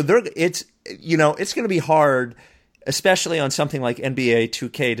 So it's it's going to be hard, especially on something like NBA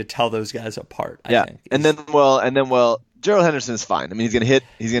 2K, to tell those guys apart. I think. And then Gerald Henderson is fine. I mean, he's gonna hit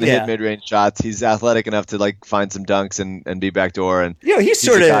mid-range shots. He's athletic enough to like find some dunks and be backdoor. And he's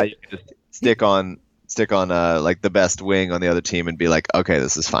sort of stick on like the best wing on the other team and be like, okay,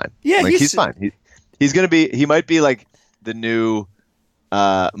 this is fine. Yeah, like, he's fine. He might be like the new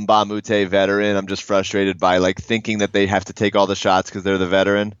Mbah Moute veteran. I'm just frustrated by like thinking that they have to take all the shots because they're the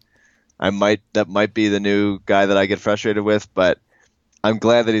veteran. That might be the new guy that I get frustrated with, but I'm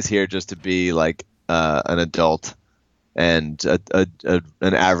glad that he's here just to be like an adult and an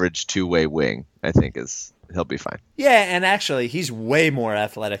average two-way wing. I think he'll be fine. Yeah, and actually he's way more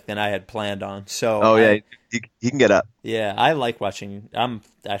athletic than I had planned on. So he can get up. Yeah, I like watching. I've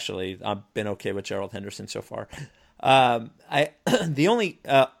been okay with Gerald Henderson so far. Can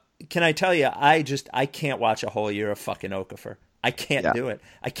I tell you? I can't watch a whole year of fucking Okafor. I can't do it.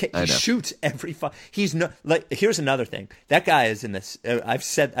 I can't. He shoots every. He's no like. Here's another thing. That guy is in this. I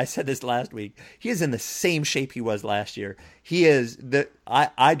said this last week. He is in the same shape he was last year. He is the.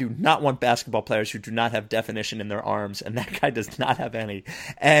 I do not want basketball players who do not have definition in their arms, and that guy does not have any.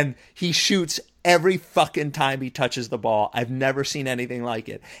 And he shoots every fucking time he touches the ball. I've never seen anything like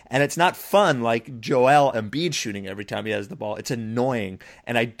it. And it's not fun like Joel Embiid shooting every time he has the ball. It's annoying,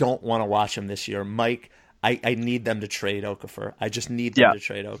 and I don't want to watch him this year, Mike. I need them to trade Okafor. I just need them to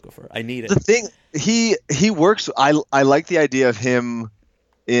trade Okafor. I need it. The thing, he works. I like the idea of him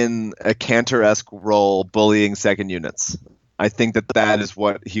in a Cantor-esque role, bullying second units. I think that is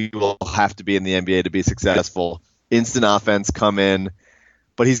what he will have to be in the NBA to be successful. Instant offense, come in,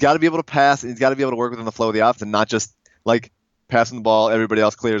 but he's got to be able to pass, and he's got to be able to work within the flow of the offense, and not just like passing the ball, everybody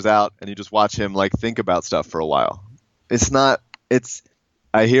else clears out, and you just watch him like think about stuff for a while.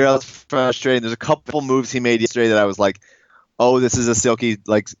 I hear how it's frustrating. There's a couple moves he made yesterday that I was like, oh, this is a silky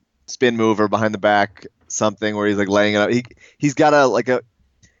like spin move or behind the back something where he's like laying it up. He's got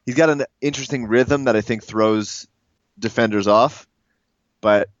an interesting rhythm that I think throws defenders off.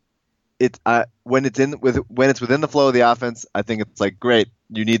 But when it's within the flow of the offense, I think it's like great,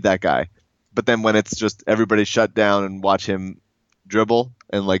 you need that guy. But then when it's just everybody shut down and watch him dribble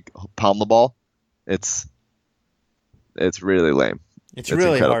and like palm the ball, it's really lame. It's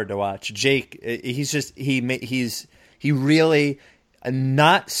really incredible. Hard to watch. Jake, he's really,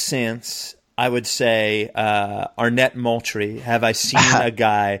 not since, I would say, Arnett Moultrie have I seen a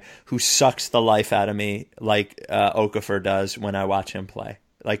guy who sucks the life out of me like Okafor does when I watch him play.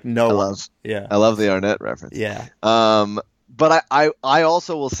 Like I love the Arnett reference. Yeah. But I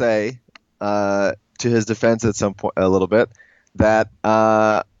also will say to his defense at some point a little bit that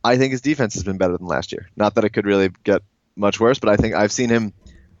I think his defense has been better than last year. Not that it could really get much worse, but I think I've seen him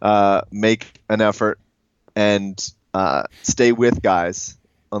make an effort and stay with guys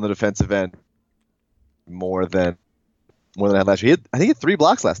on the defensive end more than I had last year. I think he had 3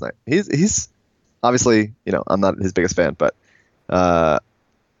 blocks last night. He's obviously, I'm not his biggest fan, but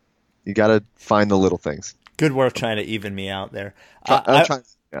you got to find the little things. Good work trying to even me out there.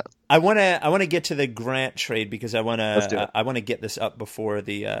 I want to get to the Grant trade because I want to get this up before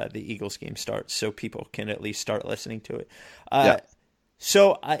the Eagles game starts, so people can at least start listening to it.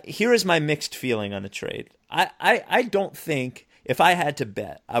 So here is my mixed feeling on the trade. I don't think, if I had to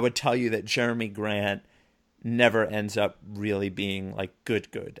bet, I would tell you that Jeremy Grant never ends up really being like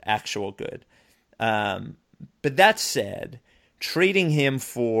good, actual good. But that said, trading him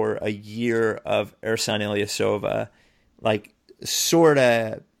for a year of Ersan Ilyasova, like, sort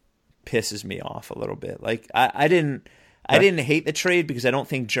of pisses me off a little bit. Like I didn't hate the trade because I don't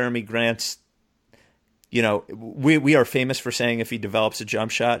think Jeremy Grant's, we are famous for saying if he develops a jump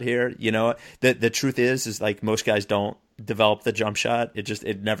shot here, the truth is like most guys don't develop the jump shot.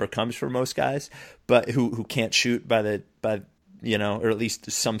 It never comes for most guys, but who can't shoot or at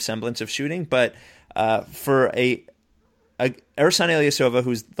least some semblance of shooting. But for a Ersan Ilyasova,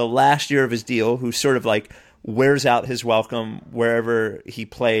 who's the last year of his deal, who's sort of like wears out his welcome wherever he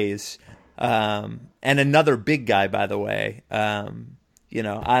plays. And another big guy, by the way. I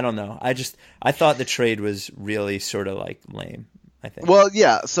don't know. I thought the trade was really sort of like lame, I think. Well,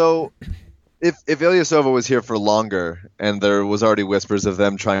 yeah. So if Ilyasova was here for longer and there was already whispers of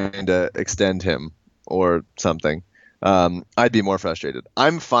them trying to extend him or something, I'd be more frustrated.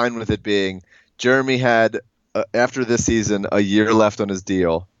 I'm fine with it being Jeremy had, after this season, a year left on his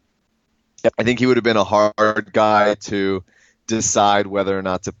deal. I think he would have been a hard guy to decide whether or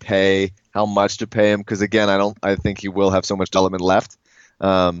not to pay, how much to pay him, because again, I think he will have so much development left.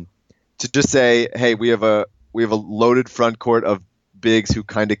 To just say, hey, we have a loaded front court of bigs who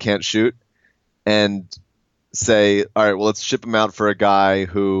kind of can't shoot and say, all right, well, let's ship him out for a guy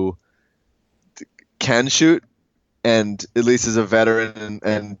who can shoot and at least is a veteran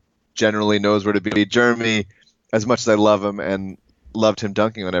and generally knows where to be. Jeremy, as much as I love him and loved him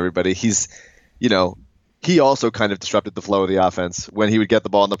dunking on everybody, he's, he also kind of disrupted the flow of the offense when he would get the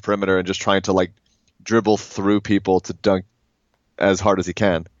ball on the perimeter and just trying to like dribble through people to dunk as hard as he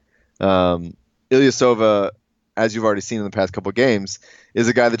can. Ilyasova, as you've already seen in the past couple of games, is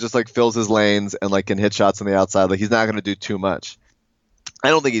a guy that just like fills his lanes and like can hit shots on the outside. Like he's not going to do too much. I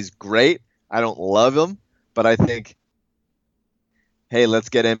don't think he's great. I don't love him, but I think, hey, let's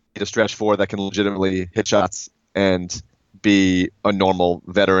get him to stretch four that can legitimately hit shots and be a normal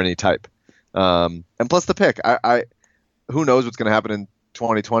veteran-y type. And plus the pick. I who knows what's going to happen in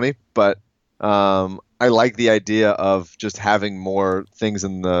 2020, but I like the idea of just having more things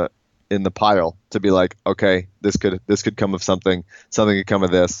in the pile to be like, okay, this could come of something could come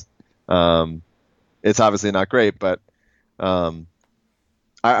of this. It's obviously not great, but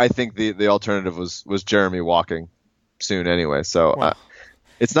I think the alternative was Jeremy walking soon anyway. So Wow.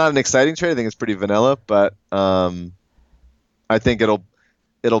 It's not an exciting trade. I think it's pretty vanilla, but I think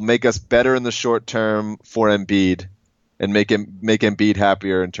it'll make us better in the short term for Embiid and make Embiid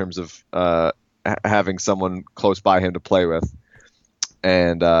happier in terms of having someone close by him to play with,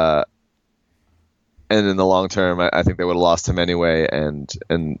 and in the long term, I think they would have lost him anyway. And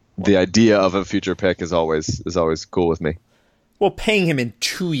the idea of a future pick is always cool with me. Well, paying him in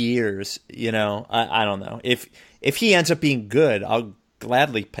 2 years, I don't know. If he ends up being good, I'll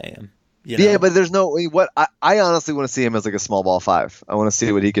gladly pay him. Yeah, but there's no what I honestly want to see him as like a small ball five. I want to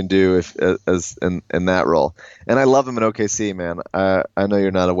see what he can do as in that role. And I love him in OKC, man. I know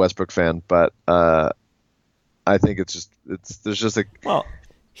you're not a Westbrook fan, but I think there's just a well.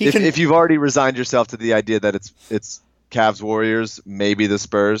 If you've already resigned yourself to the idea that it's Cavs, Warriors, maybe the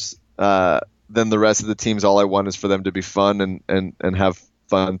Spurs, then the rest of the teams, all I want is for them to be fun and have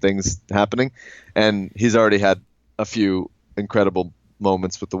fun things happening. And he's already had a few incredible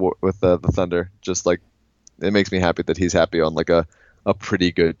moments with the Thunder. Just like it makes me happy that he's happy on like a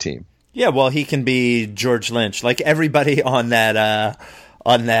pretty good team. Yeah, well, he can be George Lynch. Like everybody on that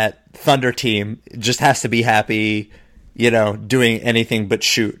Thunder team just has to be happy, doing anything but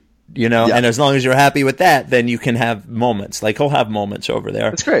shoot. Yeah. And as long as you're happy with that, then you can have moments. Like he'll have moments over there.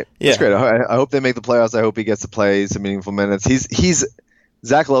 That's great. Yeah. That's great. I hope they make the playoffs. I hope he gets to play some meaningful minutes. He's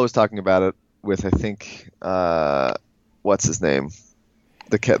Zach Lowe was talking about it with, I think, what's his name?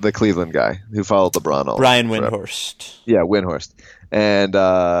 The Cleveland guy who followed LeBron. Brian Windhorst. Yeah, Windhorst. And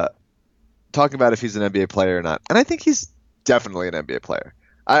talking about if he's an NBA player or not. And I think he's definitely an NBA player.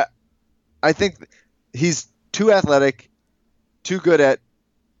 I think he's too athletic, too good at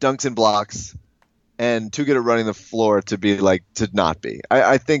dunks and blocks, and too good at running the floor to not be.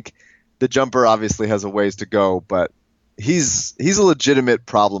 I think the jumper obviously has a ways to go, but he's a legitimate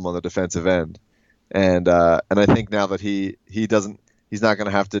problem on the defensive end. And I think now that he's not going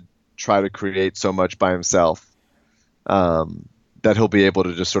to have to try to create so much by himself, that he'll be able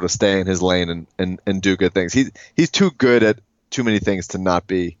to just sort of stay in his lane and do good things. He's too good at too many things to not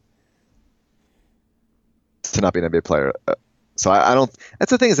be an NBA player. So I don't. That's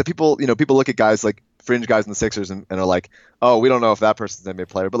the thing is that people look at guys like fringe guys in the Sixers and are like, oh, we don't know if that person's an NBA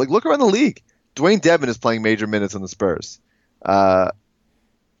player. But like, look around the league. Dwayne Dedmon is playing major minutes on the Spurs.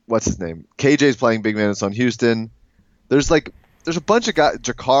 What's his name? KJ's playing big minutes on Houston. There's a bunch of guys.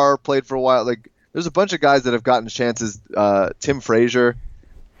 Jakar played for a while. Like, there's a bunch of guys that have gotten chances. Tim Frazier.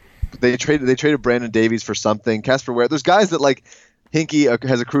 They traded Brandon Davies for something. Casper Ware. There's guys that like Hinkie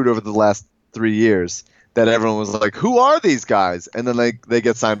has accrued over the last 3 years that everyone was like, who are these guys? And then they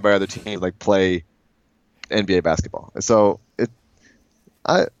get signed by other teams, like play NBA basketball. So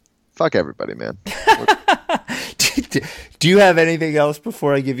fuck everybody, man. Do you have anything else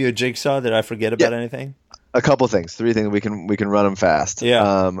before I give you a jigsaw? Did I forget about anything? A couple things, 3 things we can run them fast.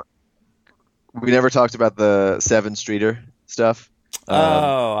 Yeah. We never talked about the Seven Streeter stuff.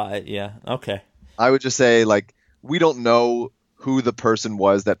 Yeah. Okay. I would just say like we don't know who the person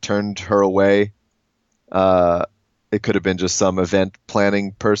was that turned her away. It could have been just some event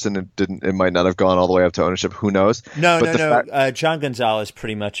planning person. It might not have gone all the way up to ownership. Who knows? No. John Gonzalez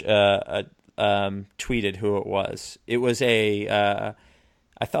pretty much tweeted who it was. It was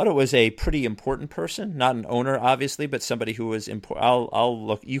I thought it was a pretty important person, not an owner, obviously, but somebody who was important. I'll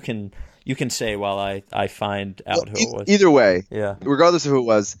look. You can say while I find out who it was. Either way, yeah. Regardless of who it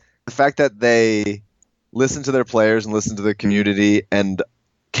was, the fact that they listened to their players and listened to the community and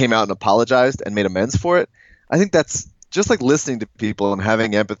came out and apologized and made amends for it, I think that's just like listening to people and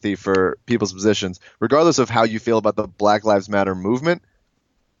having empathy for people's positions, regardless of how you feel about the Black Lives Matter movement,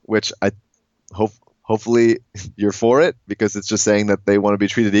 which I hopefully you're for it because it's just saying that they want to be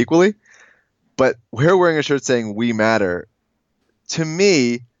treated equally. But we're wearing a shirt saying "We Matter," to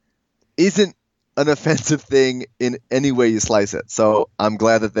me, isn't an offensive thing in any way you slice it. So I'm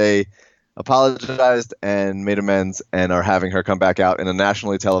glad that they apologized and made amends and are having her come back out in a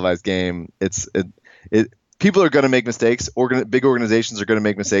nationally televised game. People are going to make mistakes. Big organizations are going to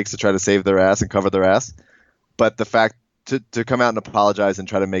make mistakes to try to save their ass and cover their ass. But the fact to come out and apologize and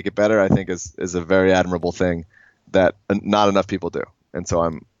try to make it better, I think is a very admirable thing that not enough people do. And so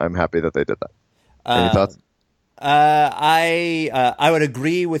I'm happy that they did that. Any thoughts? I would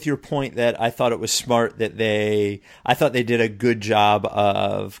agree with your point that I thought it was smart that I thought they did a good job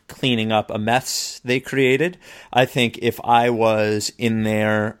of cleaning up a mess they created. I think if I was in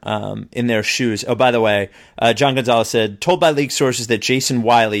their shoes. Oh, by the way, John Gonzalez said, told by league sources that Jason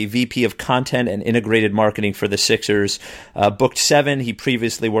Wiley, VP of Content and Integrated Marketing for the Sixers, booked 7. He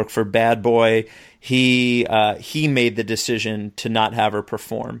previously worked for Bad Boy. He made the decision to not have her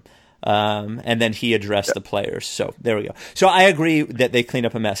perform. And then he addressed the players. So there we go. So I agree that they cleaned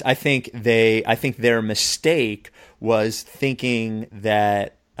up a mess. I think their mistake was thinking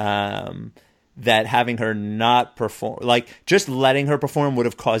that having her not perform, like just letting her perform, would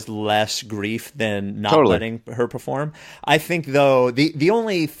have caused less grief than not letting her perform. I think though the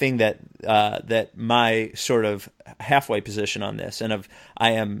only thing that my sort of halfway position on this, and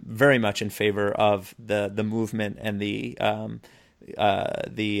I am very much in favor of the movement and the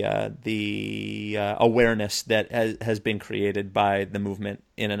awareness that has been created by the movement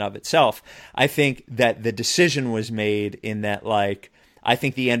in and of itself. I think that the decision was made in that, like, I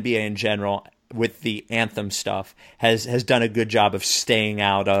think the NBA in general, with the anthem stuff, has done a good job of staying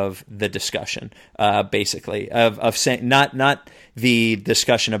out of the discussion, basically, of saying not the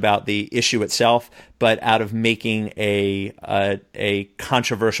discussion about the issue itself, but out of making a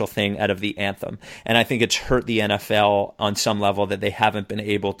controversial thing out of the anthem. And I think it's hurt the NFL on some level that they haven't been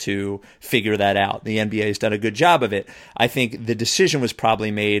able to figure that out. The NBA has done a good job of it. I think the decision was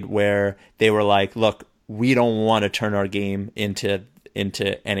probably made where they were like, look, we don't want to turn our game into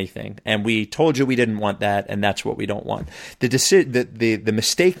anything, and we told you we didn't want that, and that's what we don't want. The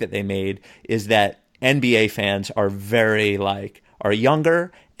mistake that they made is that NBA fans are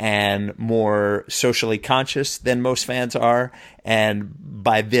younger and more socially conscious than most fans are, and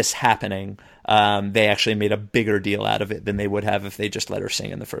by this happening, they actually made a bigger deal out of it than they would have if they just let her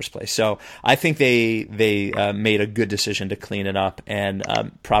sing in the first place. So I think they made a good decision to clean it up and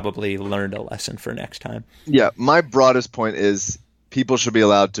probably learned a lesson for next time. Yeah, my broadest point is people should be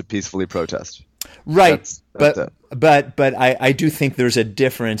allowed to peacefully protest. Right. But I do think there's a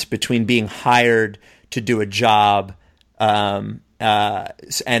difference between being hired to do a job and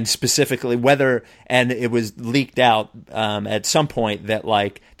specifically whether, and it was leaked out at some point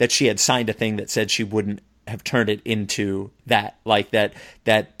that she had signed a thing that said she wouldn't have turned it into that, like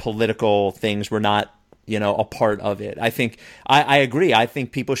that political things were not, a part of it. I think I agree. I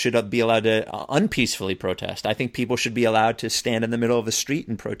think people should be allowed to unpeacefully protest. I think people should be allowed to stand in the middle of the street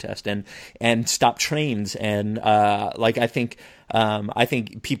and protest and stop trains. And I think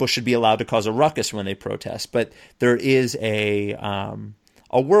people should be allowed to cause a ruckus when they protest. But there is a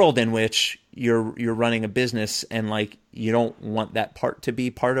world in which you're running a business and you don't want that part to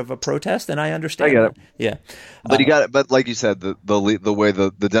be part of a protest, and I understand. I get it. Yeah, but like you said, the way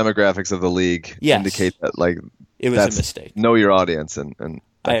the demographics of the league indicate that it was a mistake. Know your audience and that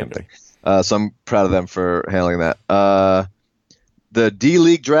I kind agree. of thing. So I'm proud of them for handling that. The D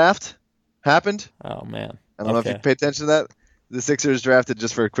League draft happened. Oh man, I don't know if you pay attention to that. The Sixers drafted,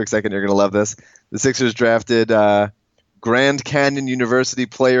 just for a quick second, you're gonna love this. The Sixers drafted Grand Canyon University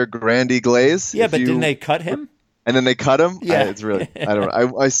player Grandy Glaze. Yeah, but didn't they cut him? And then they cut him? Yeah. It's really, I don't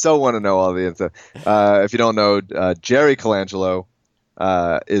know. I so want to know all the info. If you don't know, Jerry Colangelo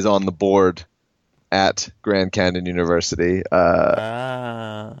is on the board at Grand Canyon University. It's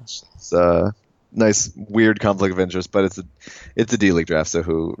a nice, weird conflict of interest, but it's a D-League draft, so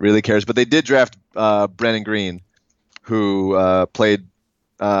who really cares? But they did draft Brennan Green, who played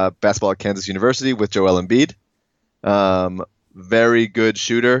basketball at Kansas University with Joel Embiid. Very good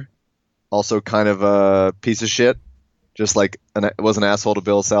shooter, also kind of a piece of shit, just was an asshole to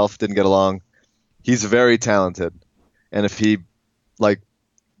Bill Self, didn't get along. He's very talented, and if he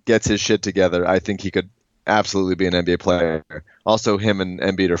gets his shit together, I think he could absolutely be an NBA player. Also, him and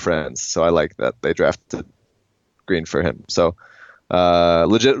Embiid are friends, so I like that they drafted Green for him. So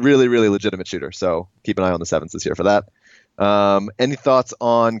really, really legitimate shooter. So keep an eye on the sevens this year for that. Any thoughts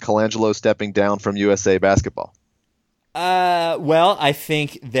on Colangelo stepping down from USA Basketball? Well, I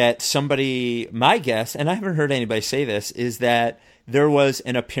think that my guess, and I haven't heard anybody say this, is that there was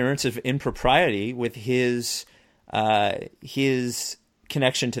an appearance of impropriety with his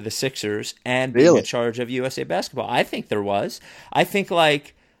connection to the Sixers and being in charge of USA Basketball. I think there was. I think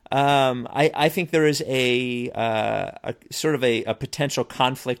I think there is a sort of a potential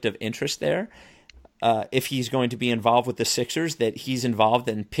conflict of interest there. If he's going to be involved with the Sixers, that he's involved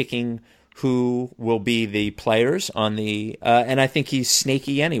in picking who will be the players on the and I think he's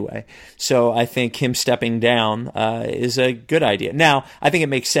snaky anyway. So I think him stepping down is a good idea. Now, I think it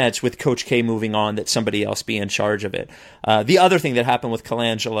makes sense with Coach K moving on that somebody else be in charge of it. The other thing that happened with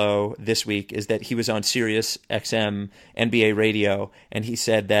Colangelo this week is that he was on Sirius XM NBA radio, and he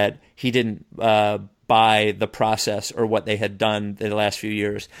said that he didn't by the process or what they had done the last few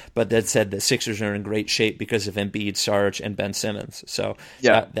years, but that said the Sixers are in great shape because of Embiid, Sarge, and Ben Simmons. So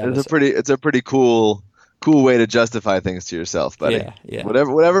yeah, it's a pretty cool way to justify things to yourself, buddy. Yeah.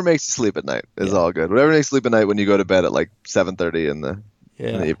 Whatever makes you sleep at night is all good. Whatever makes you sleep at night when you go to bed at like 7:30 in the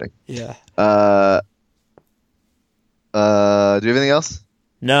evening. Yeah. Do you have anything else?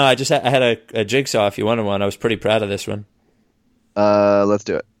 No, I had a jigsaw. If you wanted one, I was pretty proud of this one. Let's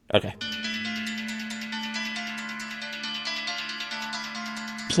do it. Okay.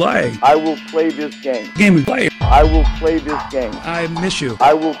 Play. I will play this game. Game we play. I will play this game. I miss you.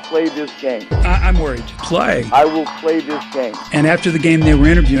 I will play this game. I'm worried. Play. I will play this game. And after the game, they were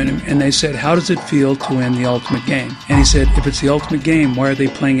interviewing him, and they said, how does it feel to win the ultimate game? And he said, if it's the ultimate game, why are they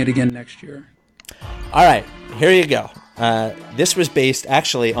playing it again next year? All right, here you go. This was based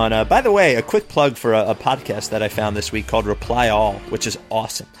actually on by the way, a quick plug for a podcast that I found this week called Reply All, which is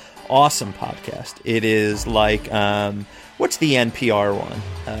awesome. Awesome podcast. It is like, what's the NPR one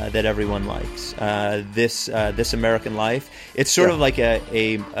that everyone likes? This American Life. It's sort of like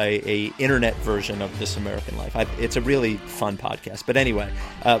a internet version of This American Life. It's a really fun podcast. But anyway,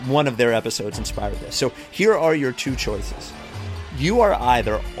 one of their episodes inspired this. So here are your two choices. You are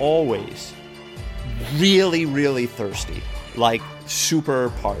either always really, really thirsty, like super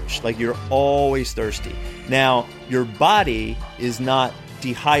parched, like you're always thirsty. Now, your body is not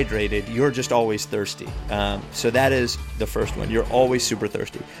dehydrated, you're just always thirsty. So that is the first one. You're always super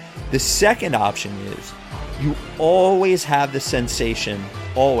thirsty. The second option is you always have the sensation,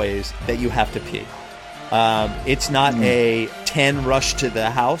 always, that you have to pee. It's not a 10 rush to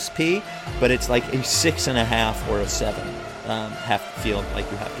the house pee, but it's like a 6.5 or a 7 feel like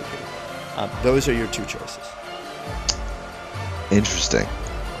you have to pee. Those are your two choices. Interesting.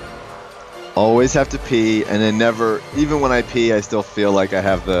 Always have to pee, and then never, even when I pee, I still feel like I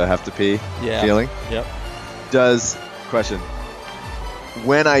have to pee feeling. Yep. Question,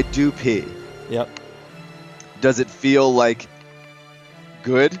 when I do pee, does it feel like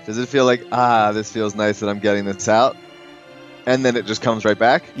good? Does it feel like, this feels nice that I'm getting this out? And then it just comes right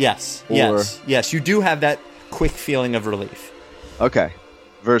back? Yes. Yes. You do have that quick feeling of relief. Okay.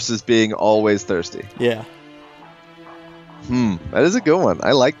 Versus being always thirsty. Yeah. That is a good one.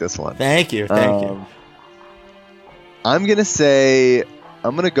 I like this one. Thank you. I'm going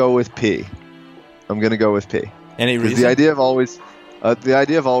to go with pee. Any reason? The idea of always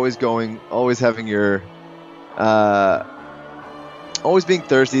having your, always being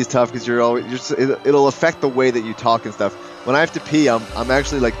thirsty is tough because it'll affect the way that you talk and stuff. When I have to pee, I'm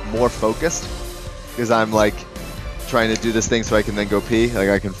actually like more focused because I'm like trying to do this thing so I can then go pee. Like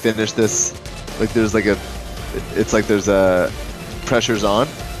I can finish this. Like there's like it's like there's pressures on,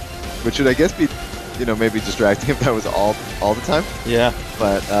 which would I guess be, maybe distracting if that was all the time. Yeah.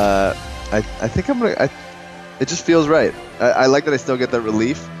 But I think it just feels right. I like that I still get that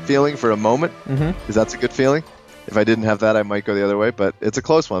relief feeling for a moment, because that's a good feeling. If I didn't have that, I might go the other way, but it's a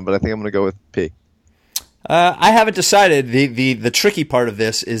close one. But I think I'm going to go with pee. I haven't decided. The tricky part of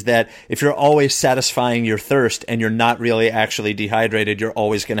this is that if you're always satisfying your thirst and you're not really actually dehydrated, you're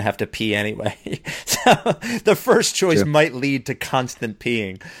always going to have to pee anyway. So the first choice might lead to constant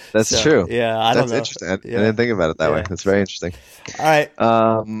peeing. That's true. Yeah, I don't know. That's interesting. I didn't think about it that way. That's very interesting. All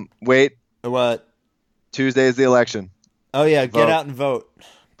right. Wait. What? Tuesday is the election. Oh, yeah. Get out and vote.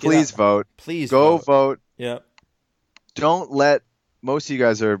 Please vote. Please go vote. Yeah. Don't let – most of you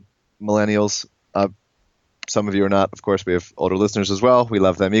guys are millennials. Some of you are not. Of course, we have older listeners as well. We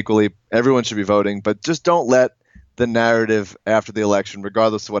love them equally. Everyone should be voting, but just don't let the narrative after the election,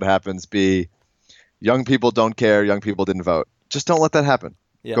 regardless of what happens, be young people don't care, young people didn't vote. Just don't let that happen.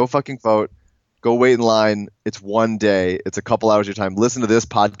 Yeah. Go fucking vote. Go wait in line. It's one day. It's a couple hours of your time. Listen to this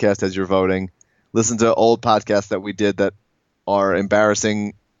podcast as you're voting. Listen to old podcasts that we did that are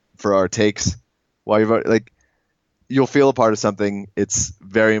embarrassing for our takes while you're voting. Like, you'll feel a part of something. It's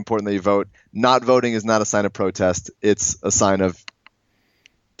very important that you vote. Not voting is not a sign of protest. It's a sign of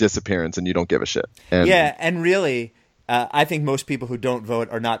disappearance, and you don't give a shit. And yeah, and really, I think most people who don't vote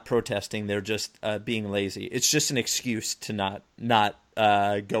are not protesting. They're just being lazy. It's just an excuse to not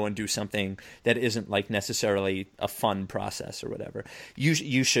go and do something that isn't like necessarily a fun process or whatever.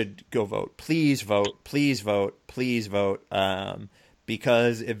 You should go vote. Please vote. Please vote. Please vote.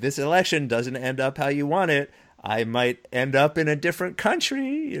 Because if this election doesn't end up how you want it, I might end up in a different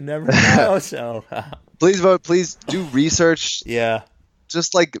country. You never know. So please vote. Please do research. Yeah.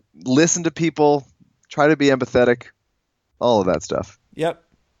 Just like listen to people. Try to be empathetic. All of that stuff. Yep.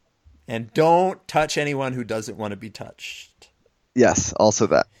 And don't touch anyone who doesn't want to be touched. Yes, also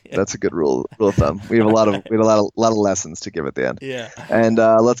that. That's a good rule of thumb. We have a lot of lessons to give at the end. Yeah. And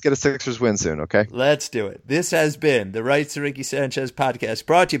let's get a Sixers win soon, okay? Let's do it. This has been the Rights to Ricky Sanchez podcast,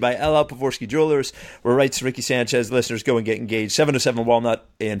 brought to you by LL Pavorsky Jewelers, where Rights to Ricky Sanchez listeners go and get engaged. 707 Walnut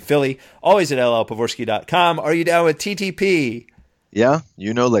in Philly. Always at llpavorsky.com. Are you down with TTP? Yeah,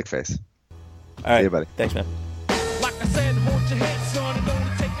 you know Lickface. All right. See you, buddy. Thanks, man. Like I said,